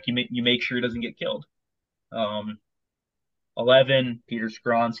quarterback, you make sure he doesn't get killed. Um, 11, Peter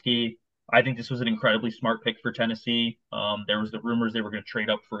Skronsky. I think this was an incredibly smart pick for Tennessee. There was the rumors they were going to trade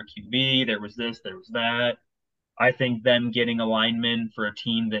up for a QB. There was this, there was that. I think them getting a lineman for a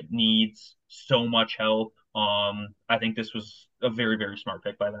team that needs so much help. I think this was a very, very smart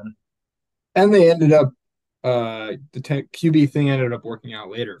pick by them. And they ended up, QB thing ended up working out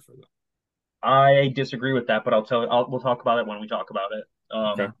later for them. I disagree with that, but we'll talk about it when we talk about it.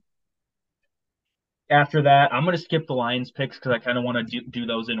 Okay. After that, I'm going to skip the Lions picks because I kind of want to do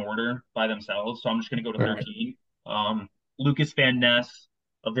those in order by themselves. So I'm just going to go to All right. 13. Lucas Van Ness,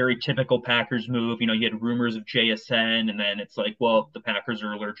 a very typical Packers move. You had rumors of JSN, and then it's like, well, the Packers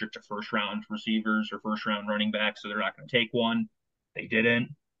are allergic to first round receivers or first round running backs, so they're not going to take one. They didn't.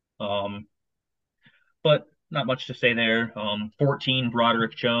 Um, but not much to say there. 14,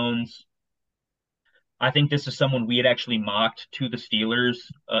 Broderick Jones. I think this is someone we had actually mocked to the Steelers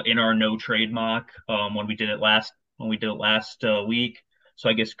in our no trade mock when we did it last week. So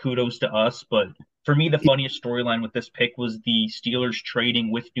I guess kudos to us. But for me, the funniest storyline with this pick was the Steelers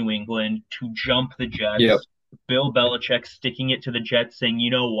trading with New England to jump the Yep. Jets. Bill Belichick sticking it to the Jets, saying,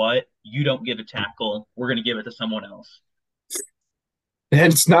 "You know what? You don't get a tackle. We're going to give it to someone else."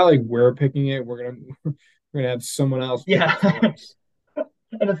 And it's not like we're picking it. We're gonna have someone else pick it for Yeah. us.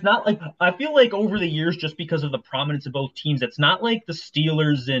 And it's not like I feel like over the years, just because of the prominence of both teams, it's not like the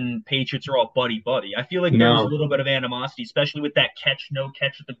Steelers and Patriots are all buddy buddy. I feel like there was a No, little bit of animosity, especially with that no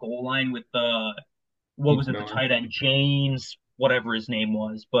catch at the goal line with what Heath was it, the Miller. tight end James, whatever his name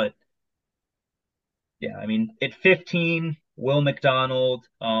was. But yeah, I mean, at 15, Will McDonald.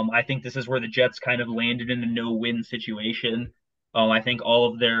 I think this is where the Jets kind of landed in a no-win situation. I think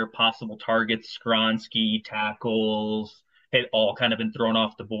all of their possible targets, Skronsky, tackles, had all kind of been thrown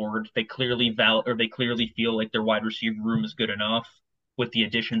off the board. They clearly feel like their wide receiver room is good enough with the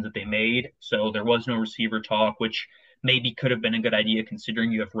additions that they made. So there was no receiver talk, which maybe could have been a good idea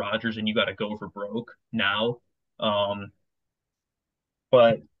considering you have Rodgers and you got to go for broke now. Um,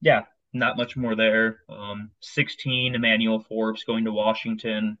 but yeah, not much more there. 16, Emmanuel Forbes going to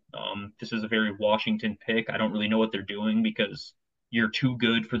Washington. This is a very Washington pick. I don't really know what they're doing because you're too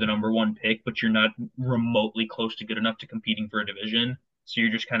good for the number one pick, but you're not remotely close to good enough to competing for a division. So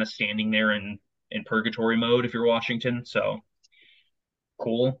you're just kind of standing there in purgatory mode if you're Washington. So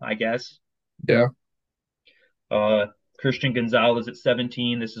cool, I guess. Yeah. Uh, Christian Gonzalez at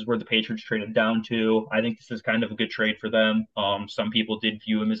 17. This is where the Patriots traded down to. I think this is kind of a good trade for them. Some people did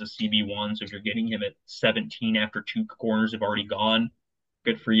view him as a CB1, so if you're getting him at 17 after two corners have already gone,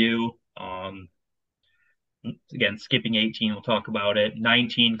 good for you. Again, skipping 18, we'll talk about it.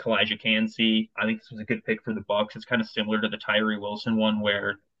 19, Kalijah Kancey. I think this was a good pick for the Bucks. It's kind of similar to the Tyree Wilson one,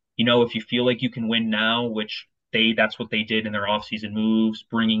 where if you feel like you can win now, which that's what they did in their offseason moves,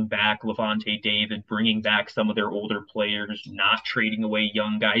 bringing back Levante David, bringing back some of their older players, not trading away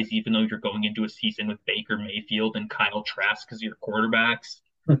young guys, even though you're going into a season with Baker Mayfield and Kyle Trask as your quarterbacks.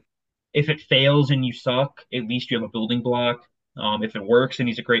 If it fails and you suck, at least you have a building block. If it works and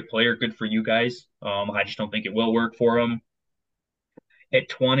he's a great player, good for you guys. I just don't think it will work for him. At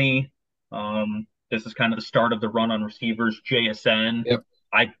 20, this is kind of the start of the run on receivers. JSN, Yep.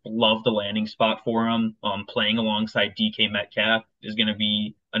 I love the landing spot for him. Playing alongside DK Metcalf is going to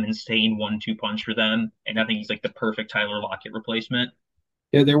be an insane 1-2 punch for them. And I think he's like the perfect Tyler Lockett replacement.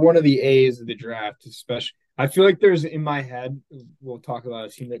 Yeah, they're one of the A's of the draft, especially. I feel like there's in my head, we'll talk about a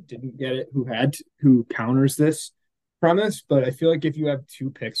team that didn't get it, who counters this premise. But I feel like if you have two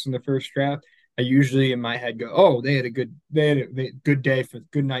picks in the first draft, I usually in my head go, oh, good day for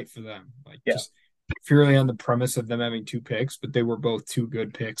good night for them. Like Yeah. just purely on the premise of them having two picks, but they were both two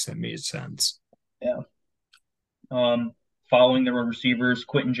good picks that made sense. Yeah. Um, Following the receivers,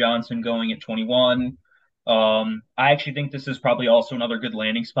 Quentin Johnson going at 21. I actually think this is probably also another good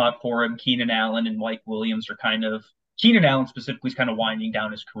landing spot for him. Keenan Allen and Mike Williams are Keenan Allen specifically is kind of winding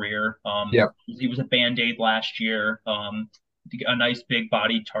down his career. Yep. He was a Band-Aid last year. A nice big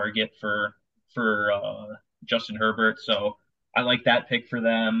body target for Justin Herbert. So I like that pick for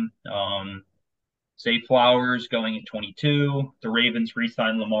them. Zay Flowers going at 22. The Ravens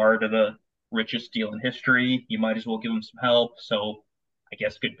re-signed Lamar to the richest deal in history. You might as well give him some help. So I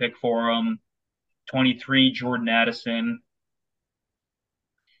guess good pick for him. 23, Jordan Addison,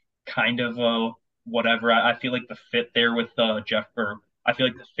 kind of whatever. I feel like the fit there with I feel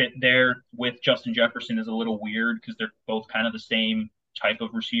like the fit there with Justin Jefferson is a little weird because they're both kind of the same type of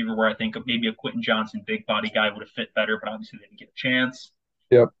receiver. Where I think maybe a Quentin Johnson big body guy would have fit better, but obviously they didn't get a chance.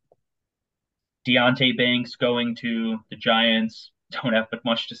 Yep. Deontay Banks going to the Giants. Don't have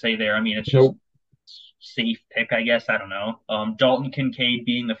much to say there. I mean, it's just Nope. safe pick, I guess. I don't know. Dalton Kincaid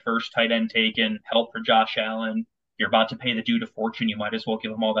being the first tight end taken, help for Josh Allen. You're about to pay the dude a fortune. You might as well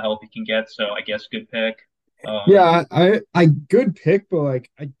give him all the help he can get. So I guess good pick. Um, Yeah, I good pick, but like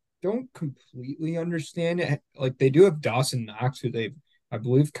I don't completely understand it. Like they do have Dawson Knox, who they've I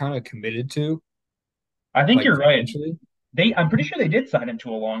believe kind of committed to, I think like you're right. financially. I'm pretty sure they did sign him to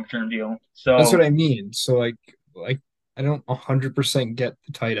a long term deal. That's what So I mean. So like I don't 100% get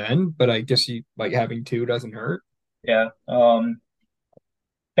the tight end, but I guess you like having two doesn't hurt. yeah,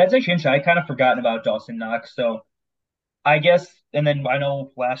 that's actually interesting. I kind of forgotten about Dawson Knox. So I guess, and then I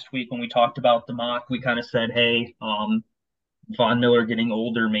know last week when we talked about the mock, we kind of said, hey, Von Miller getting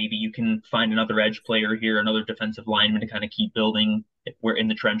older, maybe you can find another edge player here, another defensive lineman to kind of keep building where in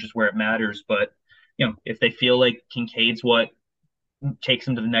the trenches where it matters. But if they feel like Kincaid's what takes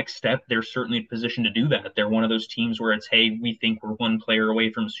them to the next step, they're certainly in position to do that. They're one of those teams where it's, hey, we think we're one player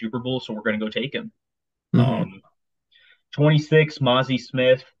away from a Super Bowl, so we're going to go take him. Hmm. Um, 26, Mozzie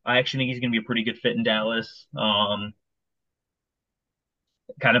Smith. I actually think he's going to be a pretty good fit in Dallas.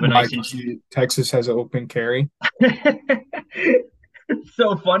 Kind of a Why? nice. Because Texas has an open carry.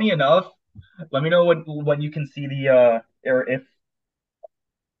 So funny enough, let me know when you can see the or if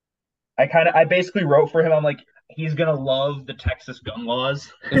I basically wrote for him. I'm like, he's gonna love the Texas gun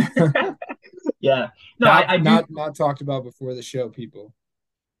laws. Yeah. No, Not I do. not not talked about before the show, people.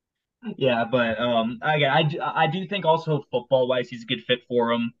 Yeah, but I do think also football wise he's a good fit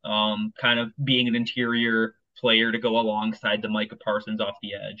for him. Kind of being an interior player to go alongside the Micah Parsons off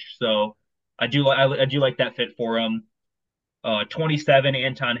the edge. So I do like that fit for him. 27,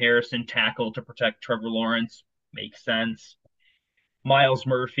 Anton Harrison tackle to protect Trevor Lawrence makes sense. Miles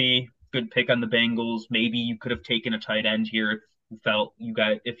Murphy, good pick on the Bengals. Maybe you could have taken a tight end here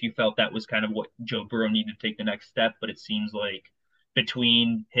if you felt that was kind of what Joe Burrow needed to take the next step, but it seems like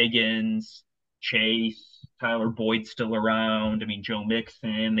between Higgins, Chase, Tyler Boyd still around. I mean, Joe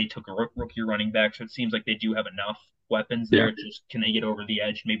Mixon, they took a rookie running back, so it seems like they do have enough weapons Yeah. there. Just can they get over the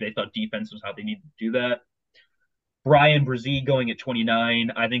edge? Maybe they thought defense was how they needed to do that. Brian Brzee going at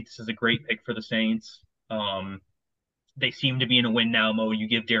 29. I think this is a great pick for the Saints. They seem to be in a win now mode. You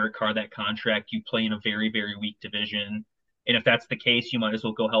give Derek Carr that contract, you play in a very, very weak division. And if that's the case, you might as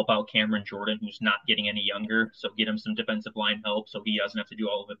well go help out Cameron Jordan, who's not getting any younger. So get him some defensive line help so he doesn't have to do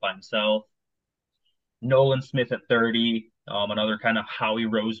all of it by himself. Nolan Smith at 30, another kind of Howie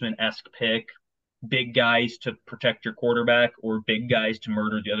Roseman esque pick. Big guys to protect your quarterback or big guys to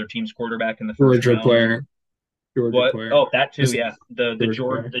murder the other team's quarterback in the first Georgia round. player. Georgia What? player. Oh, that too. Is Yeah, Georgia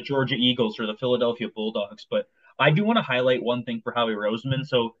player. The Georgia Eagles or the Philadelphia Bulldogs. But I do want to highlight one thing for Howie Roseman.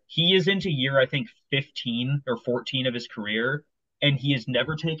 So he is into year I think 15 or 14 of his career, and he has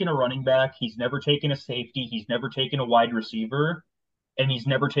never taken a running back. He's never taken a safety. He's never taken a wide receiver, and he's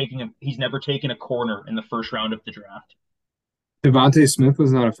never taken a corner in the first round of the draft. Devontae Smith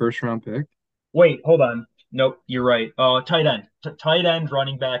was not a first round pick. Wait, hold on. Nope, you're right. Tight end,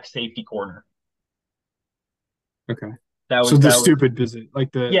 running back, safety, corner. Okay. That So was the that was stupid visit, like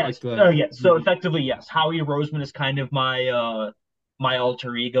yes. the Oh yes. So effectively, yes. Howie Roseman is kind of my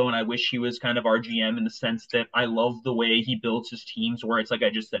alter ego, and I wish he was kind of our GM in the sense that I love the way he builds his teams. Where it's like I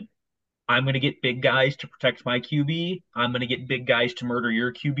just said, I'm going to get big guys to protect my QB. I'm going to get big guys to murder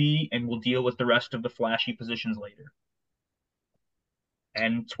your QB, and we'll deal with the rest of the flashy positions later.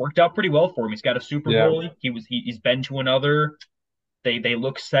 And it's worked out pretty well for him. He's got a Super yeah. Bowl. He's been to another. They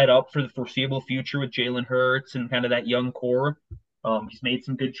look set up for the foreseeable future with Jalen Hurts and kind of that young core. He's made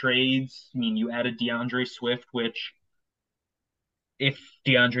some good trades. I mean, you added DeAndre Swift, which if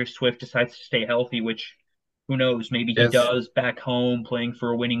DeAndre Swift decides to stay healthy, which who knows, maybe he Yes. does back home playing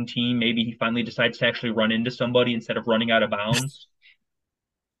for a winning team. Maybe he finally decides to actually run into somebody instead of running out of bounds.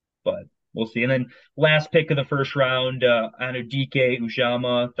 But we'll see. And then last pick of the first round, Anudike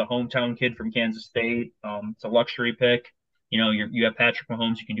Ujama, the hometown kid from Kansas State. It's a luxury pick. You have Patrick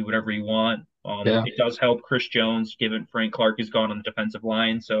Mahomes. You can do whatever you want. Yeah. It does help Chris Jones, given Frank Clark is gone on the defensive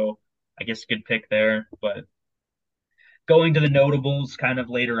line. So I guess a good pick there. But going to the notables kind of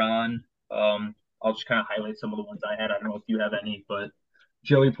later on, I'll just kind of highlight some of the ones I had. I don't know if you have any, but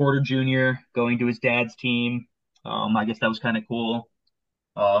Joey Porter Jr. going to his dad's team. I guess that was kind of cool.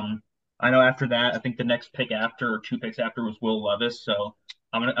 Um, I know after that, I think the next pick after or two picks after was Will Levis. So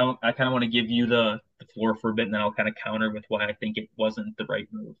I kind of want to give you the floor for a bit, and then I'll kind of counter with why I think it wasn't the right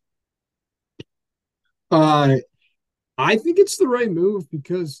move. Uh, I think it's the right move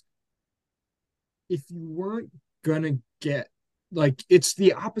because if you weren't gonna get like it's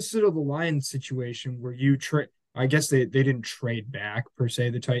the opposite of the Lions situation where you trade. I guess they didn't trade back per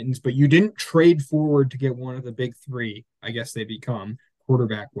se, the Titans, but you didn't trade forward to get one of the big three. I guess they become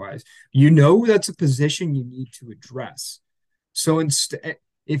quarterback wise. You know that's a position you need to address. So instead,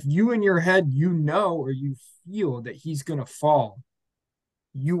 if you in your head you know or you feel that he's gonna fall,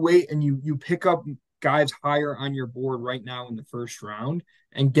 you wait and you pick up guys higher on your board right now in the first round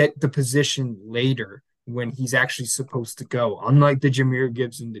and get the position later when he's actually supposed to go, unlike the Jameer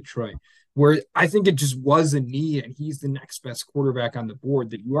Gibbs in Detroit, where I think it just was a need and he's the next best quarterback on the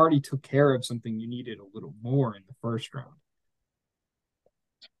board that you already took care of something you needed a little more in the first round.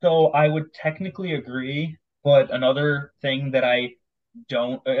 So I would technically agree, but another thing that I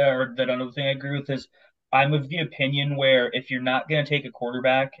don't, or that another thing I agree with is I'm of the opinion where if you're not going to take a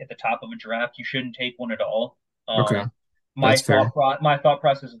quarterback at the top of a draft, you shouldn't take one at all. Okay, My that's fair. my thought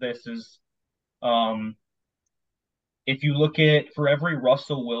process of this is, um, if you look at for every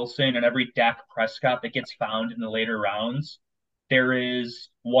Russell Wilson and every Dak Prescott that gets found in the later rounds, there is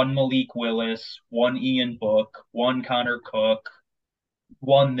one Malik Willis, one Ian Book, one Connor Cook,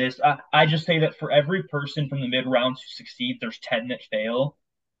 one this. I just say that for every person from the mid rounds who succeed, there's 10 that fail.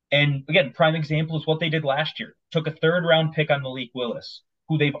 And again, prime example is what they did last year. Took a third round pick on Malik Willis,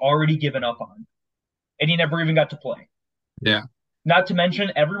 who they've already given up on, and he never even got to play. Yeah. Not to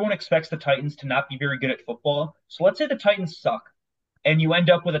mention, everyone expects the Titans to not be very good at football. So let's say the Titans suck and you end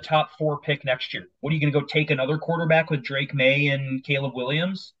up with a top four pick next year. What are you going to go take another quarterback with Drake May and Caleb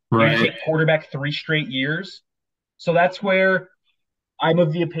Williams? You're going to Right. take quarterback 3 straight years. So that's where I'm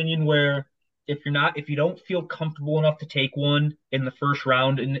of the opinion where if you don't feel comfortable enough to take one in the first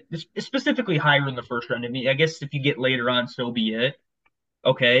round, and specifically higher in the first round, I mean, I guess if you get later on, so be it.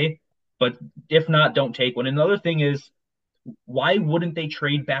 Okay. But if not, don't take one. And the other thing is, why wouldn't they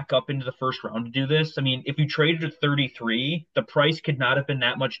trade back up into the first round to do this? I mean, if you traded to 33, the price could not have been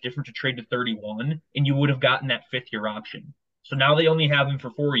that much different to trade to 31, and you would have gotten that fifth year option. So now they only have him for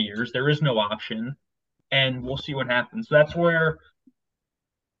 4 years. There is no option, and we'll see what happens. So that's where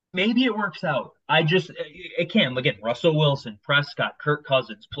maybe it works out. It can. Again, Russell Wilson, Prescott, Kirk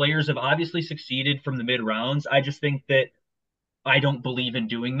Cousins, players have obviously succeeded from the mid rounds. I just think that I don't believe in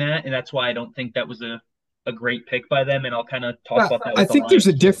doing that, and that's why I don't think that was a great pick by them. And I'll kind of talk Yeah, about that I with the think there's a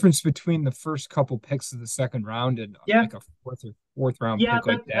Lions too. difference between the first couple picks of the second round and Yeah, like a fourth or fourth round yeah, pick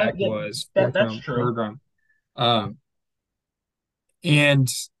like Dak was, fourth that's round, true. third round. Um, and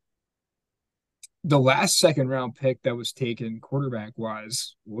the last second round pick that was taken quarterback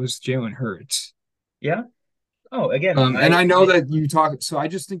wise was Jalen Hurts. Yeah. Oh, again, And I know that you talk, so I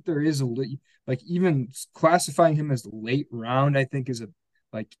just think there is like even classifying him as late round, I think is a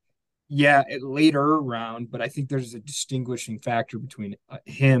like, yeah, a later round, but I think there's a distinguishing factor between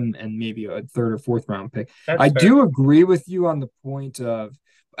him and maybe a third or fourth round pick. that's I fair. do agree with you on the point of,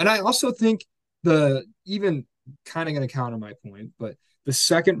 and I also think the even kind of going to counter my point, but the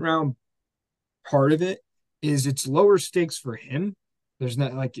second round part of it is it's lower stakes for him. There's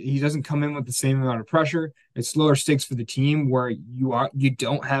not like he doesn't come in with the same amount of pressure. It's lower stakes for the team where you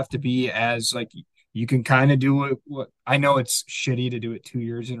don't have to be as like you can kind of do it. What I know it's shitty to do it 2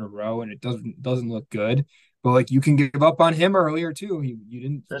 years in a row and it doesn't look good, but like you can give up on him earlier too. You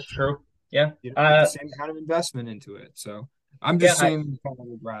didn't That's true. Yeah. you didn't put the same kind of investment into it. So I'm Yeah, just saying kind of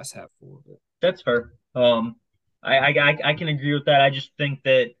the glass half full of it. that's fair. I can agree with that. I just think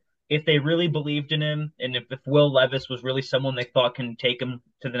that if they really believed in him, and if Will Levis was really someone they thought can take him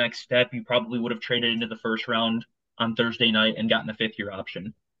to the next step, you probably would have traded into the first round on Thursday night and gotten a fifth year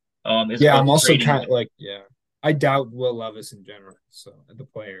option. As Yeah, opposed I'm to also trading. kind of like, yeah, I doubt Will Levis in general. So the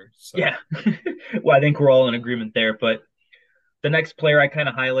player. So Yeah. Well, I think we're all in agreement there. But the next player I kind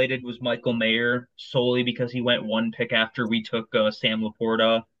of highlighted was Michael Mayer solely because he went one pick after we took Sam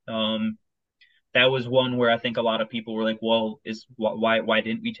Laporta. That was one where I think a lot of people were like, "Well, is why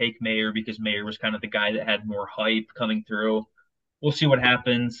didn't we take Mayer?" Because Mayer was kind of the guy that had more hype coming through. We'll see what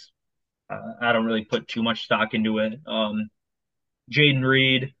happens. I don't really put too much stock into it. Jaden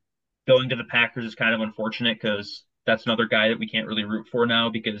Reed going to the Packers is kind of unfortunate because that's another guy that we can't really root for now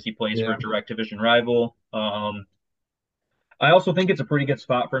because he plays for yeah, a direct division rival. I also think it's a pretty good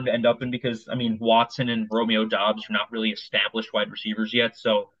spot for him to end up in because I mean Watson and Romeo Dobbs are not really established wide receivers yet,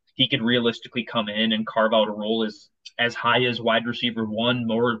 so he could realistically come in and carve out a role as high as wide receiver one,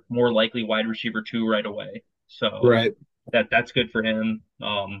 more likely wide receiver two right away. So right. that's good for him.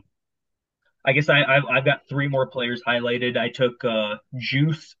 I guess I've got three more players highlighted. I took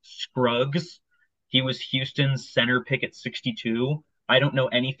Juice Scruggs. He was Houston's center pick at 62. I don't know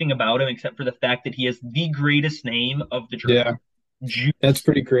anything about him except for the fact that he has the greatest name of the draft. Yeah, that's Juice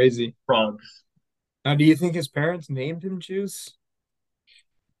pretty crazy. Scruggs. Now, do you think his parents named him Juice?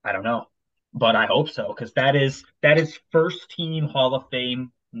 I don't know, but I hope so because that is first team Hall of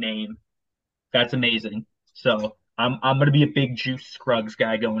Fame name. That's amazing. So I'm gonna be a big Juice Scruggs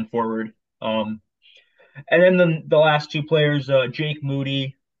guy going forward. Um, and then the last two players, Jake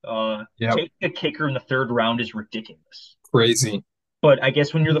Moody, Yep, taking a kicker in the third round is ridiculous. crazy. But I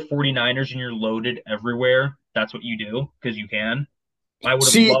guess when you're the 49ers and you're loaded everywhere, that's what you do because you can. I would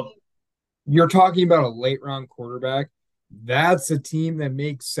have See, loved. you're talking about a late round quarterback. That's a team that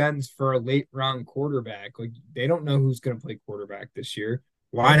makes sense for a late round quarterback. Like they don't know who's going to play quarterback this year.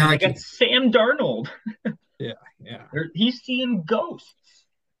 Why And they not got keep? Sam Darnold. Yeah, yeah. He's seeing ghosts.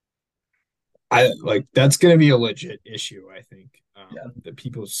 I like that's going to be a legit issue. I think Yeah. that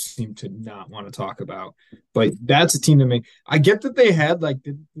people seem to not want to talk about. But that's a team that make. I get that they had like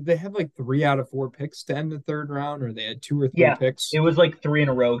did they have like 3 out of 4 picks to end the third round, or they had 2 or 3 Yeah, picks. it was like three in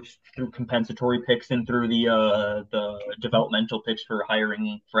a row through compensatory picks and through the developmental picks for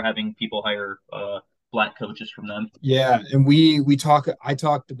hiring for having people hire black coaches from them. Yeah, and we talk. I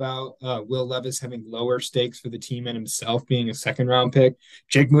talked about Will Levis having lower stakes for the team and himself being a second round pick.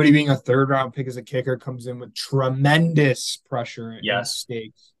 Jake Moody being a third round pick as a kicker comes in with tremendous pressure and Yes.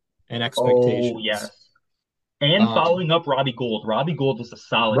 stakes and Oh expectations. yes. And Um, following up Robbie Gould. Robbie Gould was a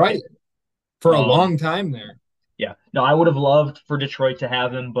solid right kicker. for a Um, long time there. yeah. No, I would have loved for Detroit to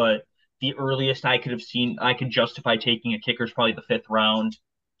have him, but the earliest I could have seen I could justify taking a kicker is probably the fifth round.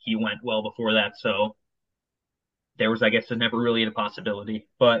 He went well before that, so there was, I guess, never really a possibility.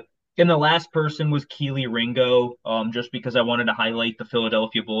 But and the last person was Keely Ringo, just because I wanted to highlight the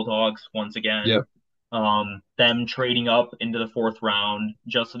Philadelphia Bulldogs once again. Yep. Them trading up into the fourth round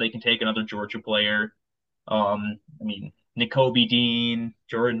just so they can take another Georgia player. I mean, N'Kobe Dean,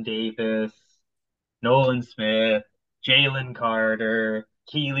 Jordan Davis, Nolan Smith, Jalen Carter,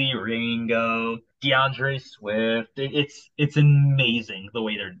 Keely Ringo, DeAndre Swift. It's amazing the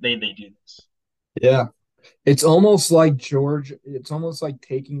way they do this. Yeah. It's almost like George. It's almost like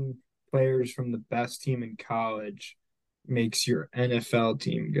taking players from the best team in college makes your NFL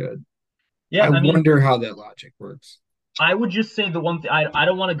team good. Yeah, I I mean, wonder how that logic works. I would just say the one thing I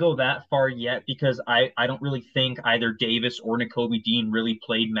don't want to go that far yet because I don't really think either Davis or N'Kobe Dean really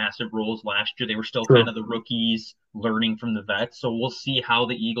played massive roles last year. They were still kind True. of the rookies learning from the vets. So we'll see how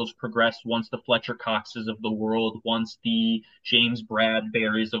the Eagles progress once the Fletcher Coxes of the world, once the James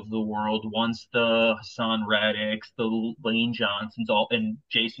Bradberries of the world, once the Hassan Reddicks, the Lane Johnsons, all and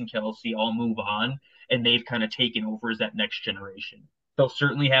Jason Kelsey all move on, and they've kind of taken over as that next generation. They'll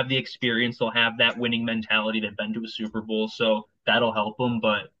certainly have the experience. They'll have that winning mentality. They've been to a Super Bowl, so that'll help them.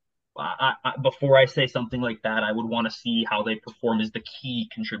 But before I say something like that, I would want to see how they perform as the key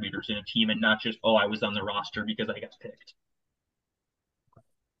contributors in a team and not just, oh, I was on the roster because I got picked.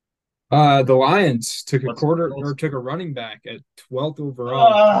 The Lions took a Let's, quarter or let's took a running back at 12th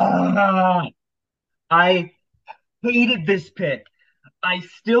overall. uh, I hated this pick. I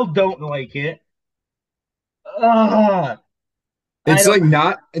still don't like it. Uh, I It's don't. like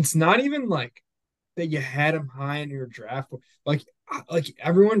not. It's not even like that you had him high in your draft. Like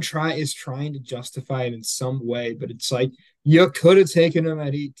everyone is trying to justify it in some way, but it's like you could have taken him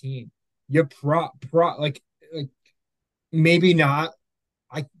at 18. You like like maybe not.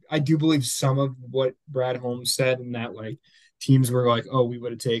 I do believe some of what Brad Holmes said, and that like teams were like, oh, we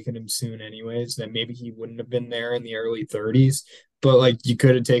would have taken him soon anyways, that maybe he wouldn't have been there in the early 30s. But like you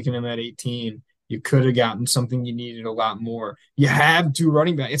could have taken him at 18. You could have gotten something you needed a lot more. You have two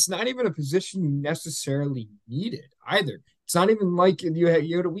running back. It's not even a position you necessarily needed either. It's not even like you had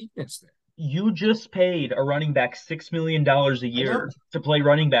a weakness there. You just paid a running back $6 million a I know. year to play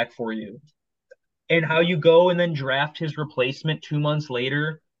running back for you. And how you go and then draft his replacement 2 months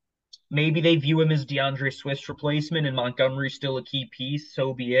later, maybe they view him as DeAndre Swift's replacement and Montgomery's still a key piece,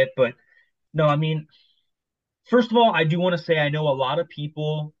 so be it. But no, I mean, first of all, I do want to say I know a lot of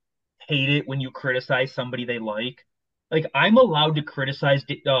people hate it when you criticize somebody they like. Like I'm allowed to criticize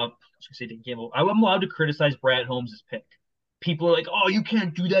I was gonna say Dan Campbell. I'm allowed to criticize Brad Holmes' pick. People are like, "Oh, you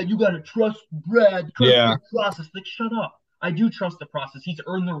can't do that. You gotta trust Brad, trust the Yeah. process." Like, shut up. I do trust the process. He's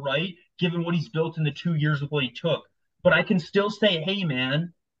earned the right, given what he's built in the 2 years of what he took. But I can still say, "Hey,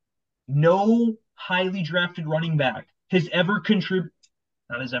 man, no highly drafted running back has ever contributed,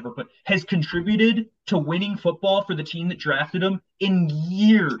 not has ever, but has contributed to winning football for the team that drafted him in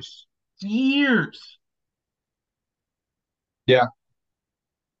years. Years. Yeah.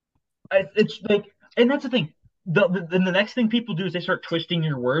 It's like, and that's the thing. The next thing people do is they start twisting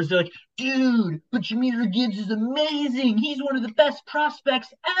your words. They're like, dude, but Jameer Gibbs is amazing. He's one of the best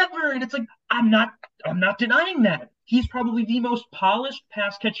prospects ever. And it's like, I'm not denying that. He's probably the most polished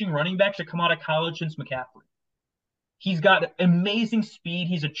pass catching running back to come out of college since McCaffrey. He's got amazing speed.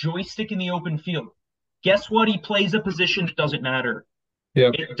 He's a joystick in the open field. Guess what? He plays a position that doesn't matter.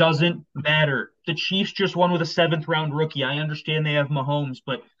 Yep. It doesn't matter. The Chiefs just won with a seventh round rookie. I understand they have Mahomes,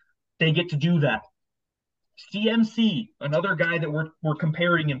 but they get to do that. CMC, another guy that we're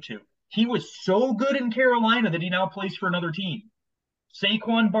comparing him to. He was so good in Carolina that he now plays for another team.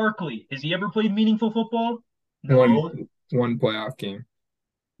 Saquon Barkley, has he ever played meaningful football? One No, one playoff game.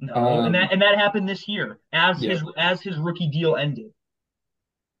 no. And Um, that happened this year yeah. as his rookie deal ended.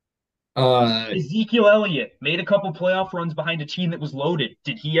 Uh, Ezekiel Elliott made a couple playoff runs behind a team that was loaded.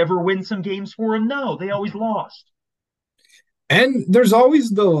 Did he ever win some games for him? No, they always lost. and there's always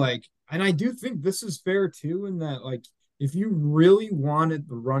the like, and I do think this is fair too, in that like, if you really wanted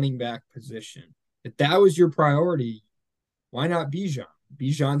the running back position, if that was your priority, why not Bijan?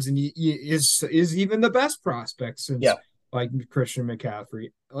 Bijan's is even the best prospect since Yeah. like Christian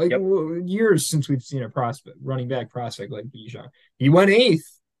McCaffrey. Like Yep. years since we've seen a prospect running back prospect like Bijan. He went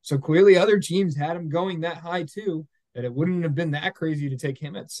eighth, so clearly other teams had him going that high too. That it wouldn't have been that crazy to take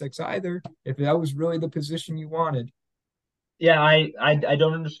him at six either, if that was really the position you wanted. Yeah, I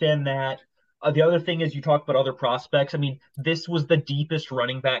don't understand that. The other thing is you talk about other prospects. I mean, this was the deepest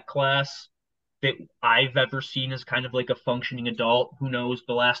running back class that I've ever seen as kind of like a functioning adult. Who knows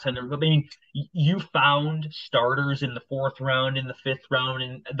the last time there, I mean, you found starters in the fourth round, in the fifth round,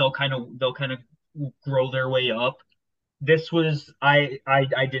 and they'll kind of grow their way up. This was I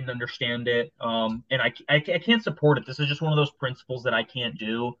didn't understand it. And I can't support it. This is just one of those principles that I can't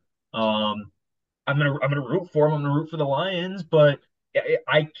do. Um, I'm gonna root for him. I'm gonna root for the Lions, but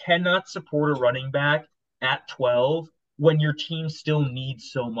I cannot support a running back at 12 when your team still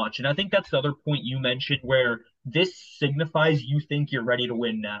needs so much. And I think that's the other point you mentioned where this signifies you think you're ready to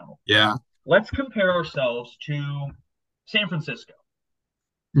win now. Yeah. Let's compare ourselves to San Francisco.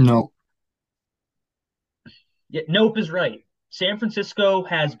 No. Yeah, nope is right. San Francisco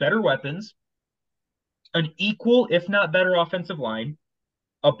has better weapons, an equal, if not better, offensive line,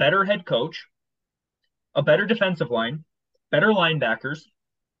 a better head coach, a better defensive line, better linebackers,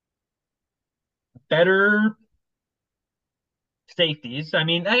 better safeties. I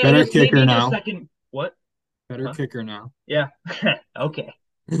mean, I Better guess maybe kicker even a now. second. What? Better Huh? kicker now. Yeah. Okay.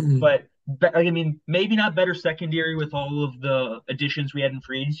 But I mean, maybe not better secondary with all of the additions we had in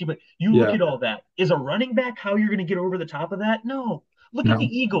free agency. But you look Yeah. at all that. Is a running back how you're going to get over the top of that? No. Look at the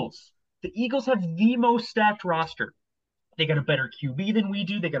No. Eagles. The Eagles have the most stacked roster. They got a better QB than we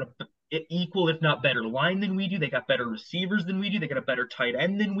do. They got a equal, if not better, line than we do. They got better receivers than we do. They got a better tight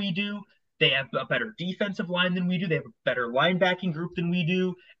end than we do. They have a better defensive line than we do. They have a better linebacking group than we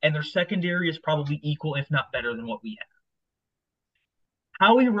do. And their secondary is probably equal, if not better, than what we have.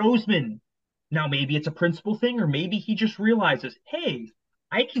 Howie Roseman. Now, maybe it's a principle thing, or maybe he just realizes, hey,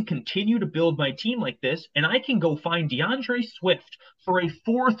 I can continue to build my team like this, and I can go find DeAndre Swift for a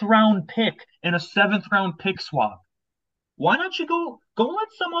fourth round pick and a seventh round pick swap. Why don't you go let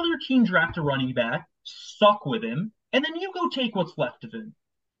some other team draft a running back, suck with him, and then you go take what's left of him?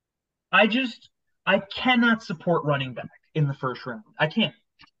 I just I cannot support running back in the first round. I can't.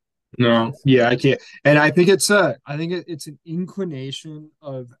 No. Yeah, I can't. And I think it's an inclination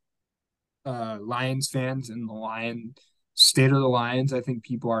of Lions fans and the state of the Lions. I think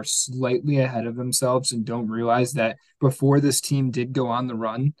people are slightly ahead of themselves and don't realize that before this team did go on the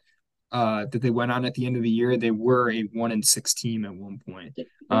run that they went on at the end of the year, they were a 1-6 team at one point.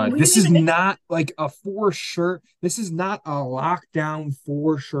 We This didn't is even. not like a for sure. This is not a lockdown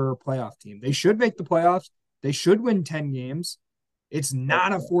for sure playoff team. They should make the playoffs. They should win 10 games. It's Hope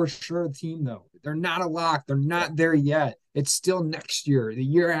not a so. for sure team, though. They're not a lock. They're Yeah, not there yet. It's still next year, the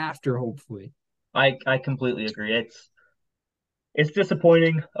year after, hopefully. I completely agree. It's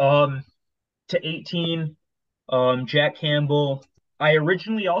disappointing. To 18, Jack Campbell. I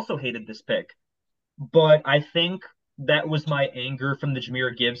originally also hated this pick, but I think that was my anger from the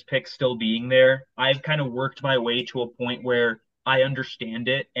Jameer Gibbs pick still being there. I've kind of worked my way to a point where I understand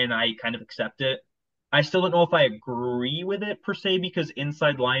it and I kind of accept it. I still don't know if I agree with it per se because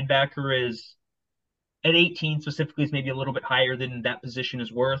inside linebacker is at 18 specifically is maybe a little bit higher than that position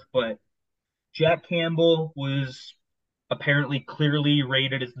is worth, but Jack Campbell was apparently clearly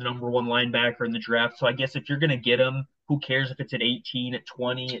rated as the number one linebacker in the draft. So I guess if you're going to get him, who cares if it's at 18, at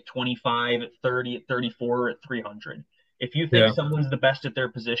 20, at 25, at 30, at 34, at 300? If you think Yeah. someone's the best at their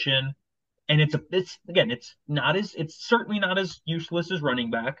position, and it's again, it's certainly not as useless as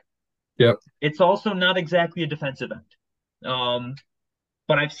running back. Yep. It's also not exactly a defensive end.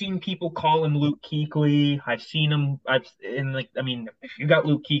 But I've seen people call him Luke Kuechly. I've seen him. I've in like I mean, if you got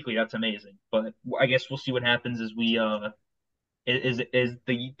Luke Kuechly, that's amazing. But I guess we'll see what happens as we as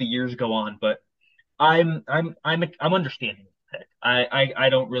the years go on. But I'm understanding the pick. I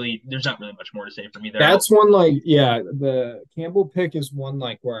don't really. There's not really much more to say for me there. I'll That's one like, yeah, the Campbell pick is one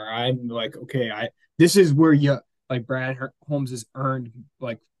like where I'm like, okay, this is where you like Holmes has earned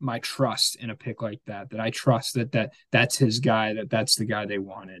like my trust in a pick like that, that I trust that's his guy, that's the guy they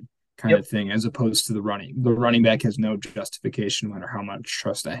wanted kind Yep. of thing, as opposed to the running. The running back has no justification no matter how much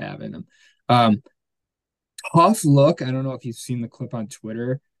trust I have in him. Um, Tough look. I don't know if you've seen the clip on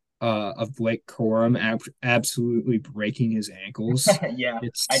Twitter of Blake Corum absolutely breaking his ankles. Yeah, I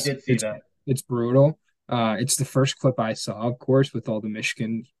It's did see it's that. it's brutal. It's the first clip I saw, of course, with all the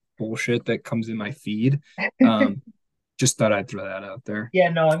Michigan bullshit that comes in my feed. Um, just thought I'd throw that out there. Yeah,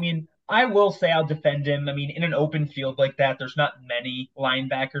 no, I mean, I will say I'll defend him. I mean, in an open field like that, there's not many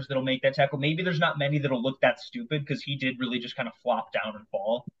linebackers that'll make that tackle. Maybe there's not many that'll look that stupid because he did really just kind of flop down and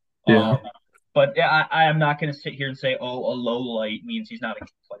fall. Yeah, But yeah, I am not going to sit here and say, oh, a low light means he's not a good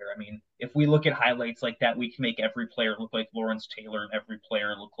player. I mean, if we look at highlights like that, we can make every player look like Lawrence Taylor and every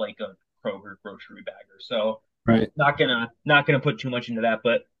player look like a Kroger grocery bagger. So right. not gonna put too much into that.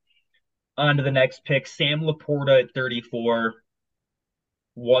 But on to the next pick, Sam Laporta at 34.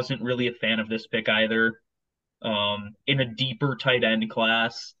 Wasn't really a fan of this pick either. In a deeper tight end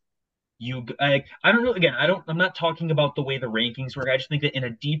class, I don't know. Again, I'm not talking about the way the rankings work. I just think that in a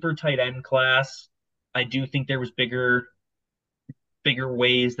deeper tight end class, I do think there was bigger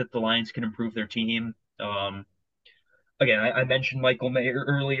ways that the Lions can improve their team. Again, I mentioned Michael Mayer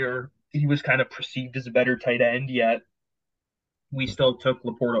earlier. He was kind of perceived as a better tight end, yet we still took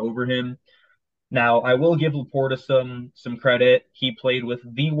Laporta over him. Now, I will give Laporta some credit. He played with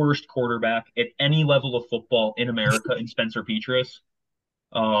the worst quarterback at any level of football in America in Spencer Petras.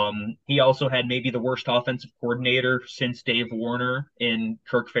 He also had maybe the worst offensive coordinator since Dave Warner in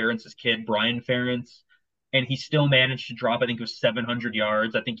Kirk Ferentz's kid, Brian Ferentz. And he still managed to drop, I think it was 700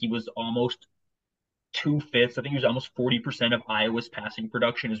 yards. I think he was almost two-fifths. I think he was almost 40% of Iowa's passing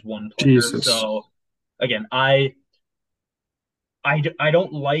production as one player. Jesus. So, again, I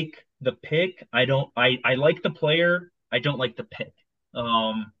don't like the pick. I like the player. I don't like the pick.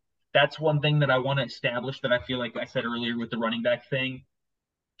 Um, that's one thing that I want to establish that I feel like I said earlier with the running back thing.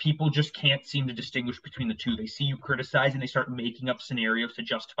 People just can't seem to distinguish between the two. They see you criticize and they start making up scenarios to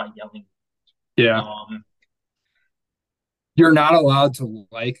justify yelling. Yeah. Um, You're not allowed to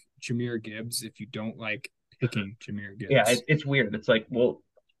like Jameer Gibbs if you don't like picking Jameer yeah, Gibbs. it's weird. It's like, well,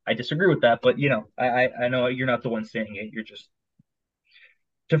 I disagree with that, but I know you're not the one saying it. You're just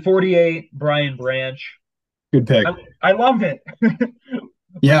to 48, Brian Branch. Good pick. I love it.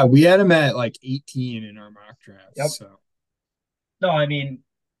 Yeah, we had him at like 18 in our mock Yep. drafts. So No, I mean,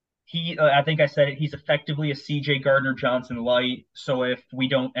 I think I said it. He's effectively a CJ Gardner Johnson light. So if we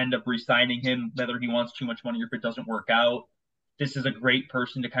don't end up re-signing him, whether he wants too much money or if it doesn't work out, this is a great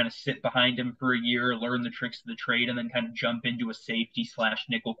person to kind of sit behind him for a year, learn the tricks of the trade, and then kind of jump into a safety slash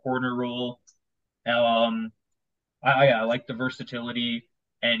nickel corner role. Um, I like the versatility,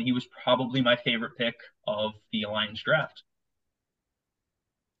 and he was probably my favorite pick of the Alliance draft.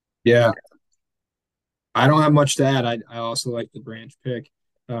 yeah, I don't have much to add. I also like the Branch pick.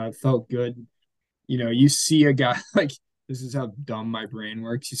 It felt good. You know, you see a guy like this is how dumb my brain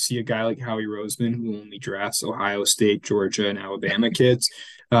works. You see a guy like Howie Roseman who only drafts Ohio State, Georgia, and Alabama kids.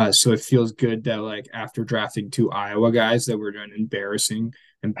 So it feels good that like after drafting two Iowa guys that were an embarrassment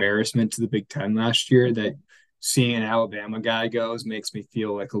to the Big Ten last year, that seeing an Alabama guy goes makes me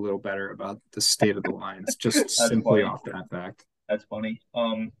feel like a little better about the state of the Lions, just That's simply funny. off that fact. That's funny.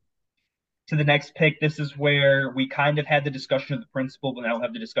 To the next pick, this is where we kind of had the discussion of the principal, but now we'll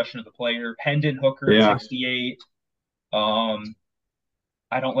have the discussion of the player. Hendon Hooker at Yeah, 68. Um,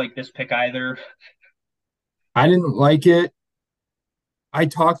 I don't like this pick either. I didn't like it. I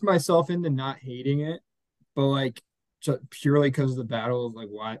talked myself into not hating it, but like just purely because of the battle of like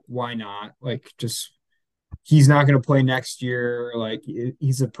why not? Like just he's not going to play next year. Like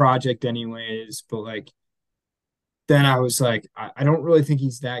he's a project anyways. But like then I was like, I don't really think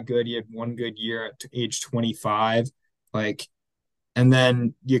he's that good. He had one good year at age 25. Like, and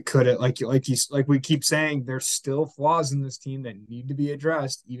then you could have like we keep saying, there's still flaws in this team that need to be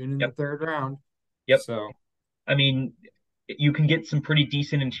addressed, even in the Yep. third round. Yep. So I mean, you can get some pretty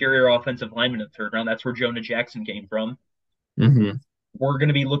decent interior offensive linemen in the third round. That's where Jonah Jackson came from. mhm. We're going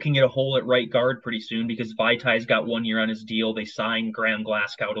to be looking at a hole at right guard pretty soon because Vitai's got 1 year on his deal. They signed Graham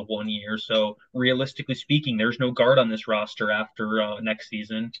Glasgow to 1 year. So realistically speaking, there's no guard on this roster after next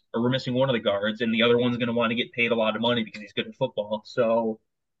season, or we're missing one of the guards, and the other one's going to want to get paid a lot of money because he's good at football. So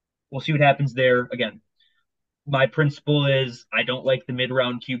we'll see what happens there. Again, my principle is I don't like the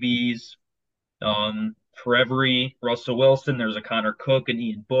mid-round QBs. For every Russell Wilson, there's a Connor Cook, an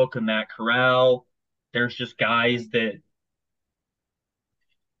Ian Book, a Matt Corral. There's just guys that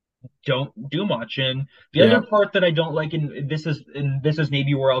don't do much. And the Yeah, other part that I don't like, and this is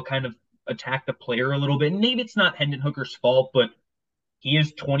maybe where I'll kind of attack the player a little bit. And maybe it's not Hendon Hooker's fault, but he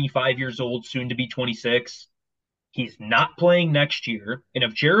is 25 years old, soon to be 26. He's not playing next year. And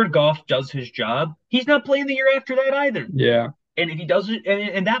if Jared Goff does his job, he's not playing the year after that either. yeah. And if he doesn't, and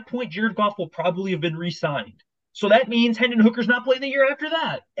at that point, Jared Goff will probably have been re-signed. So that means Hendon Hooker's not playing the year after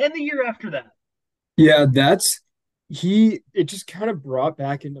that, and the year after that. Yeah, that's it just kind of brought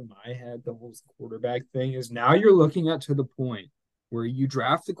back into my head the whole quarterback thing is now you're looking at to the point where you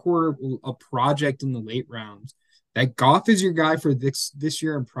draft a project in the late rounds. That Goff is your guy for this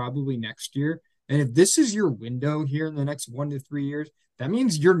year and probably next year. And if this is your window here in the next 1 to 3 years, that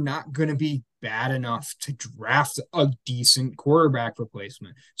means you're not going to be bad enough to draft a decent quarterback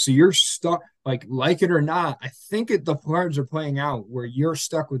replacement. So you're stuck, like it or not. I think the cards are playing out where you're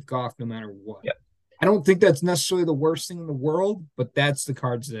stuck with Goff no matter what. Yep. I don't think that's necessarily the worst thing in the world, but that's the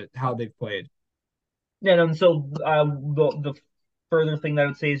cards that how they've played. And so the further thing that I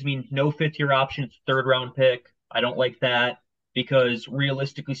would say is, I mean, no fifth year option, it's third round pick. I don't like that because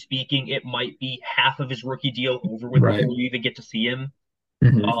realistically speaking, it might be half of his rookie deal over with Right. before you even get to see him.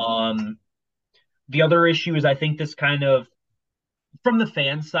 Mm-hmm. Um, the other issue is I think this kind of from the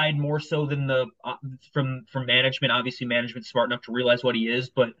fan side more so than the from management. Obviously, management's smart enough to realize what he is,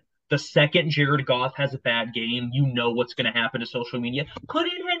 but the second Jared Goff has a bad game, you know what's going to happen to social media. Put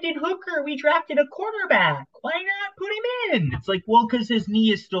in Hendon Hooker. We drafted a quarterback. Why not put him in? It's like, well, because his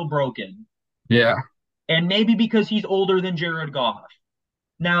knee is still broken, Yeah. and maybe because he's older than Jared Goff.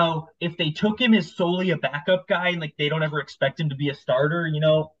 Now, if they took him as solely a backup guy and like they don't ever expect him to be a starter,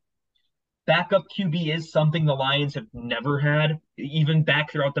 backup QB is something the Lions have never had. Even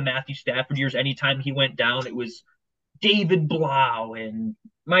back throughout the Matthew Stafford years, anytime he went down, it was David Blau and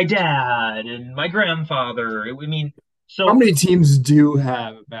my dad and my grandfather. I mean, How so many teams do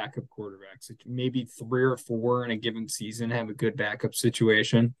have a backup quarterback? So maybe three or four in a given season have a good backup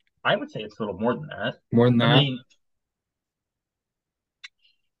situation. I would say it's a little more than that. More than I that. mean,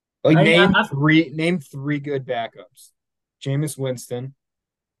 Like I, name three good backups. Jameis Winston,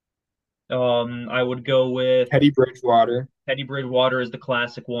 I would go with Teddy Bridgewater. Teddy Bridgewater is the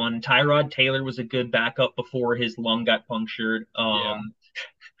classic one. Tyrod Taylor was a good backup before his lung got punctured. Yeah.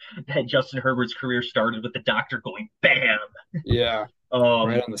 That Justin Herbert's career started with the doctor going bam. Yeah. Right Um,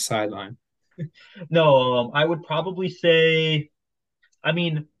 on the sideline. no, I would probably say, I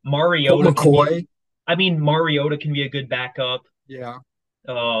mean, Colt McCoy. Mariota can be a good backup. Yeah.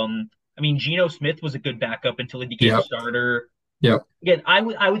 Geno Smith was a good backup until he became a Yep. starter. Yep. Again, I'm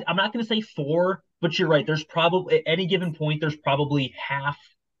not going to say four, but you're right. There's probably at any given point, there's probably half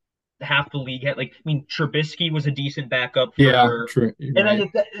the league. Trubisky was a decent backup Yeah. for, True. You're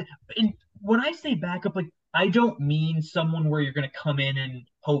and right. when I say backup, like I don't mean someone where you're going to come in and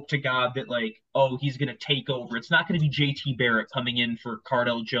hope to God that like, oh, he's going to take over. It's not going to be JT Barrett coming in for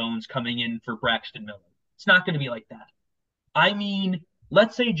Cardell Jones, coming in for Braxton Miller. It's not going to be like that. I mean,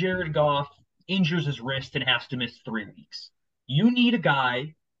 let's say Jared Goff injures his wrist and has to miss 3 weeks. You need a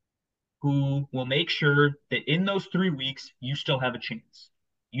guy who will make sure that in those 3 weeks you still have a chance.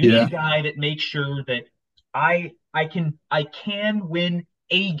 You need a Yeah. guy that makes sure that I can win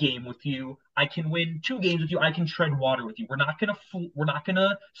a game with you. I can win 2 games with you. I can tread water with you. We're not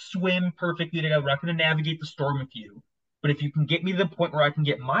gonna swim perfectly together. We're not gonna navigate the storm with you. But if you can get me to the point where I can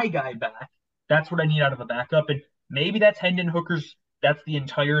get my guy back, that's what I need out of a backup. And maybe that's Hendon Hooker's. That's the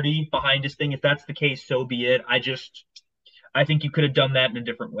entirety behind his thing. If that's the case, so be it. I think you could have done that in a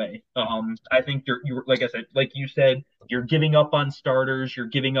different way. I think you like I said, like you said, you're giving up on starters, you're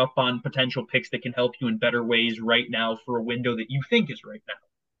giving up on potential picks that can help you in better ways right now for a window that you think is right now.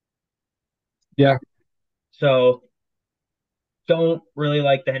 Yeah. So don't really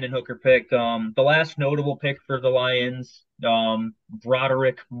like the Hendon Hooker pick. The last notable pick for the Lions,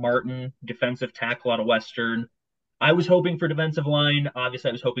 Broderick Martin, defensive tackle out of Western. I was hoping for defensive line. Obviously,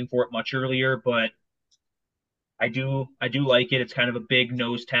 I was hoping for it much earlier, but I do like it. It's kind of a big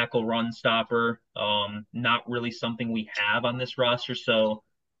nose tackle run stopper. Not really something we have on this roster. So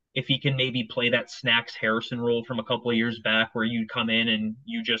if he can maybe play that Snacks Harrison role from a couple of years back where you come in and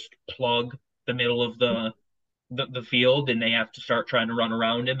you just plug the middle of the field and they have to start trying to run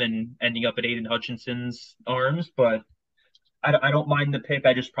around him and ending up at Aiden Hutchinson's arms. But I don't mind the pick.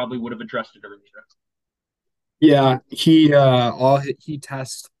 I just probably would have addressed it earlier. Yeah. He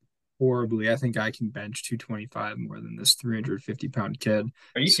tests horribly. I think I can bench 225 more than this 350-pound kid.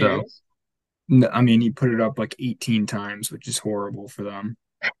 Are you So, serious? I mean, he put it up like 18 times, which is horrible for them.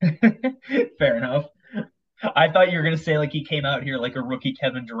 Fair enough. I thought you were gonna say like he came out here like a rookie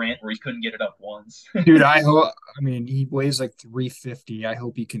Kevin Durant where he couldn't get it up once. Dude, I hope, I mean, he weighs like 350. I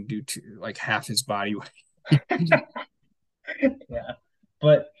hope he can do like half his body weight. Yeah.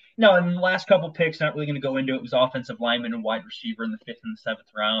 But no, in the last couple picks, not really going to go into it. It was offensive lineman and wide receiver in the fifth and the seventh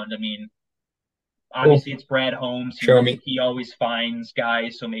round. I mean, Cool. obviously it's Brad Holmes. Show me. He always finds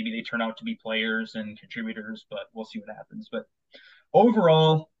guys, so maybe they turn out to be players and contributors, but we'll see what happens. But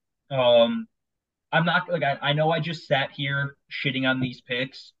overall, um, I'm not like I know I just sat here shitting on these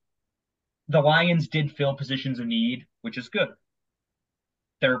picks. The Lions did fill positions of need, which is good.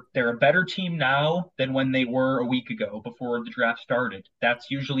 They're a better team now than when they were a week ago before the draft started. That's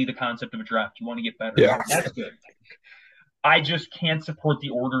usually the concept of a draft. You want to get better. Yeah. So that's good. I just can't support the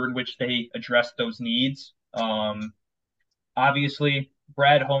order in which they address those needs. Obviously,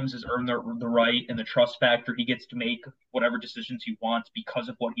 Brad Holmes has earned the right and the trust factor. He gets to make whatever decisions he wants because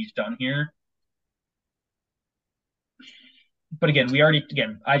of what he's done here. But again,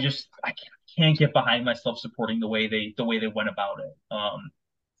 I can't get behind myself supporting the way they went about it.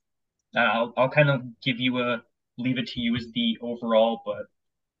 I'll kind of leave it to you as the overall, but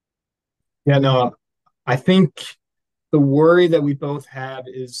Yeah, no, I think the worry that we both have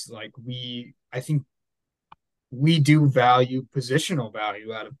is like I think we do value positional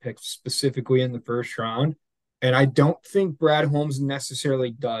value out of picks specifically in the first round. And I don't think Brad Holmes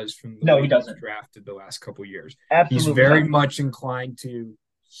necessarily does from the no, he way he's doesn't. drafted the last couple of years. He's Absolutely very not. much inclined to,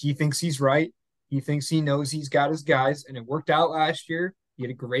 he thinks he's right. He thinks he knows he's got his guys, and it worked out last year. He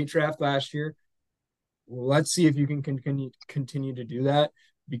had a great draft last year. Well, let's see if you can continue to do that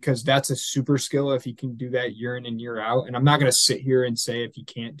because that's a super skill if he can do that year in and year out. And I'm not going to sit here and say if he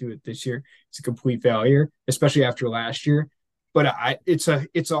can't do it this year, it's a complete failure, especially after last year. But it's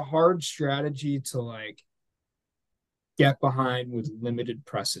a hard strategy to like get behind with limited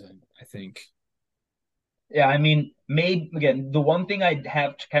precedent, I think. Yeah, I mean, maybe again, the one thing I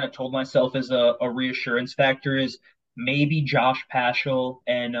have to kind of told myself as a reassurance factor is maybe Josh Paschal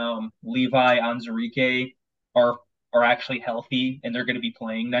and Levi Onwuzurike are are actually healthy and they're going to be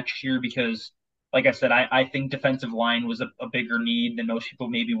playing next year because, like I said, I think defensive line was a bigger need than most people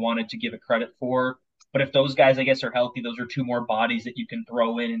maybe wanted to give it credit for. But if those guys, I guess, are healthy, those are two more bodies that you can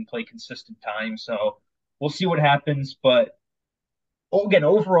throw in and play consistent time. So we'll see what happens. But again,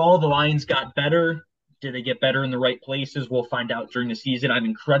 overall, the Lions got better. Did they get better in the right places? We'll find out during the season. I'm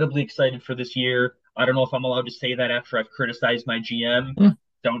incredibly excited for this year. I don't know if I'm allowed to say that after I've criticized my GM. Hmm.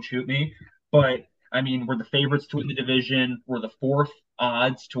 Don't shoot me. But I mean, we're the favorites to win the division. We're the fourth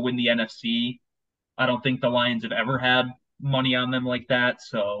odds to win the NFC. I don't think the Lions have ever had money on them like that.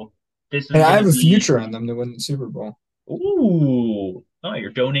 So this And is I going have to a be, future on them to win the Super Bowl. ooh, oh, you're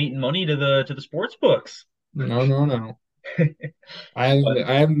donating money to the sports books. No, no, no. But I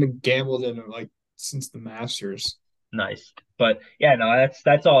haven't been gambled in like since the Masters. nice. But yeah, no,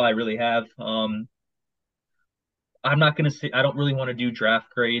 that's all I really have. I'm not gonna say I don't really want to do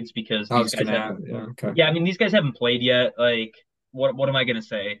draft grades because I these was guys gonna haven't. have, yeah, okay. Yeah, I mean these guys haven't played yet. Like, what am I gonna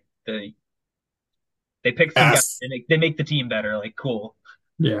say? They pick some guys. F. They make the team better. Like, cool.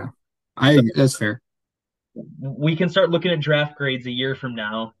 Yeah. So That's fair. we can start looking at draft grades a year from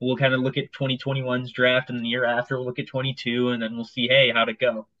now. We'll kind of look at 2021's draft, and the year after we'll look at 22, and then we'll see, hey, how'd it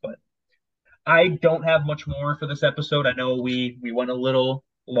go? But I don't have much more for this episode. I know we went a little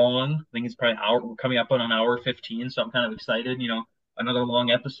long. I think it's probably hour. We're coming up on an hour 15, so I'm kind of excited. Another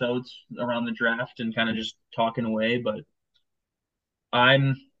long episodes around the draft and kind of just talking away. But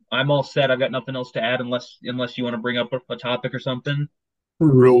I'm I'm all set. I've got nothing else to add unless you want to bring up a topic or something.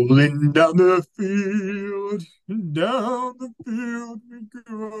 Rolling down the field we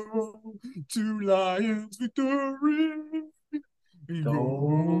go to Lions victory. Go Go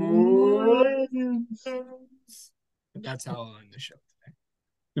Lions. Lions. That's how I'll end the show today.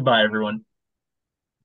 Goodbye, everyone.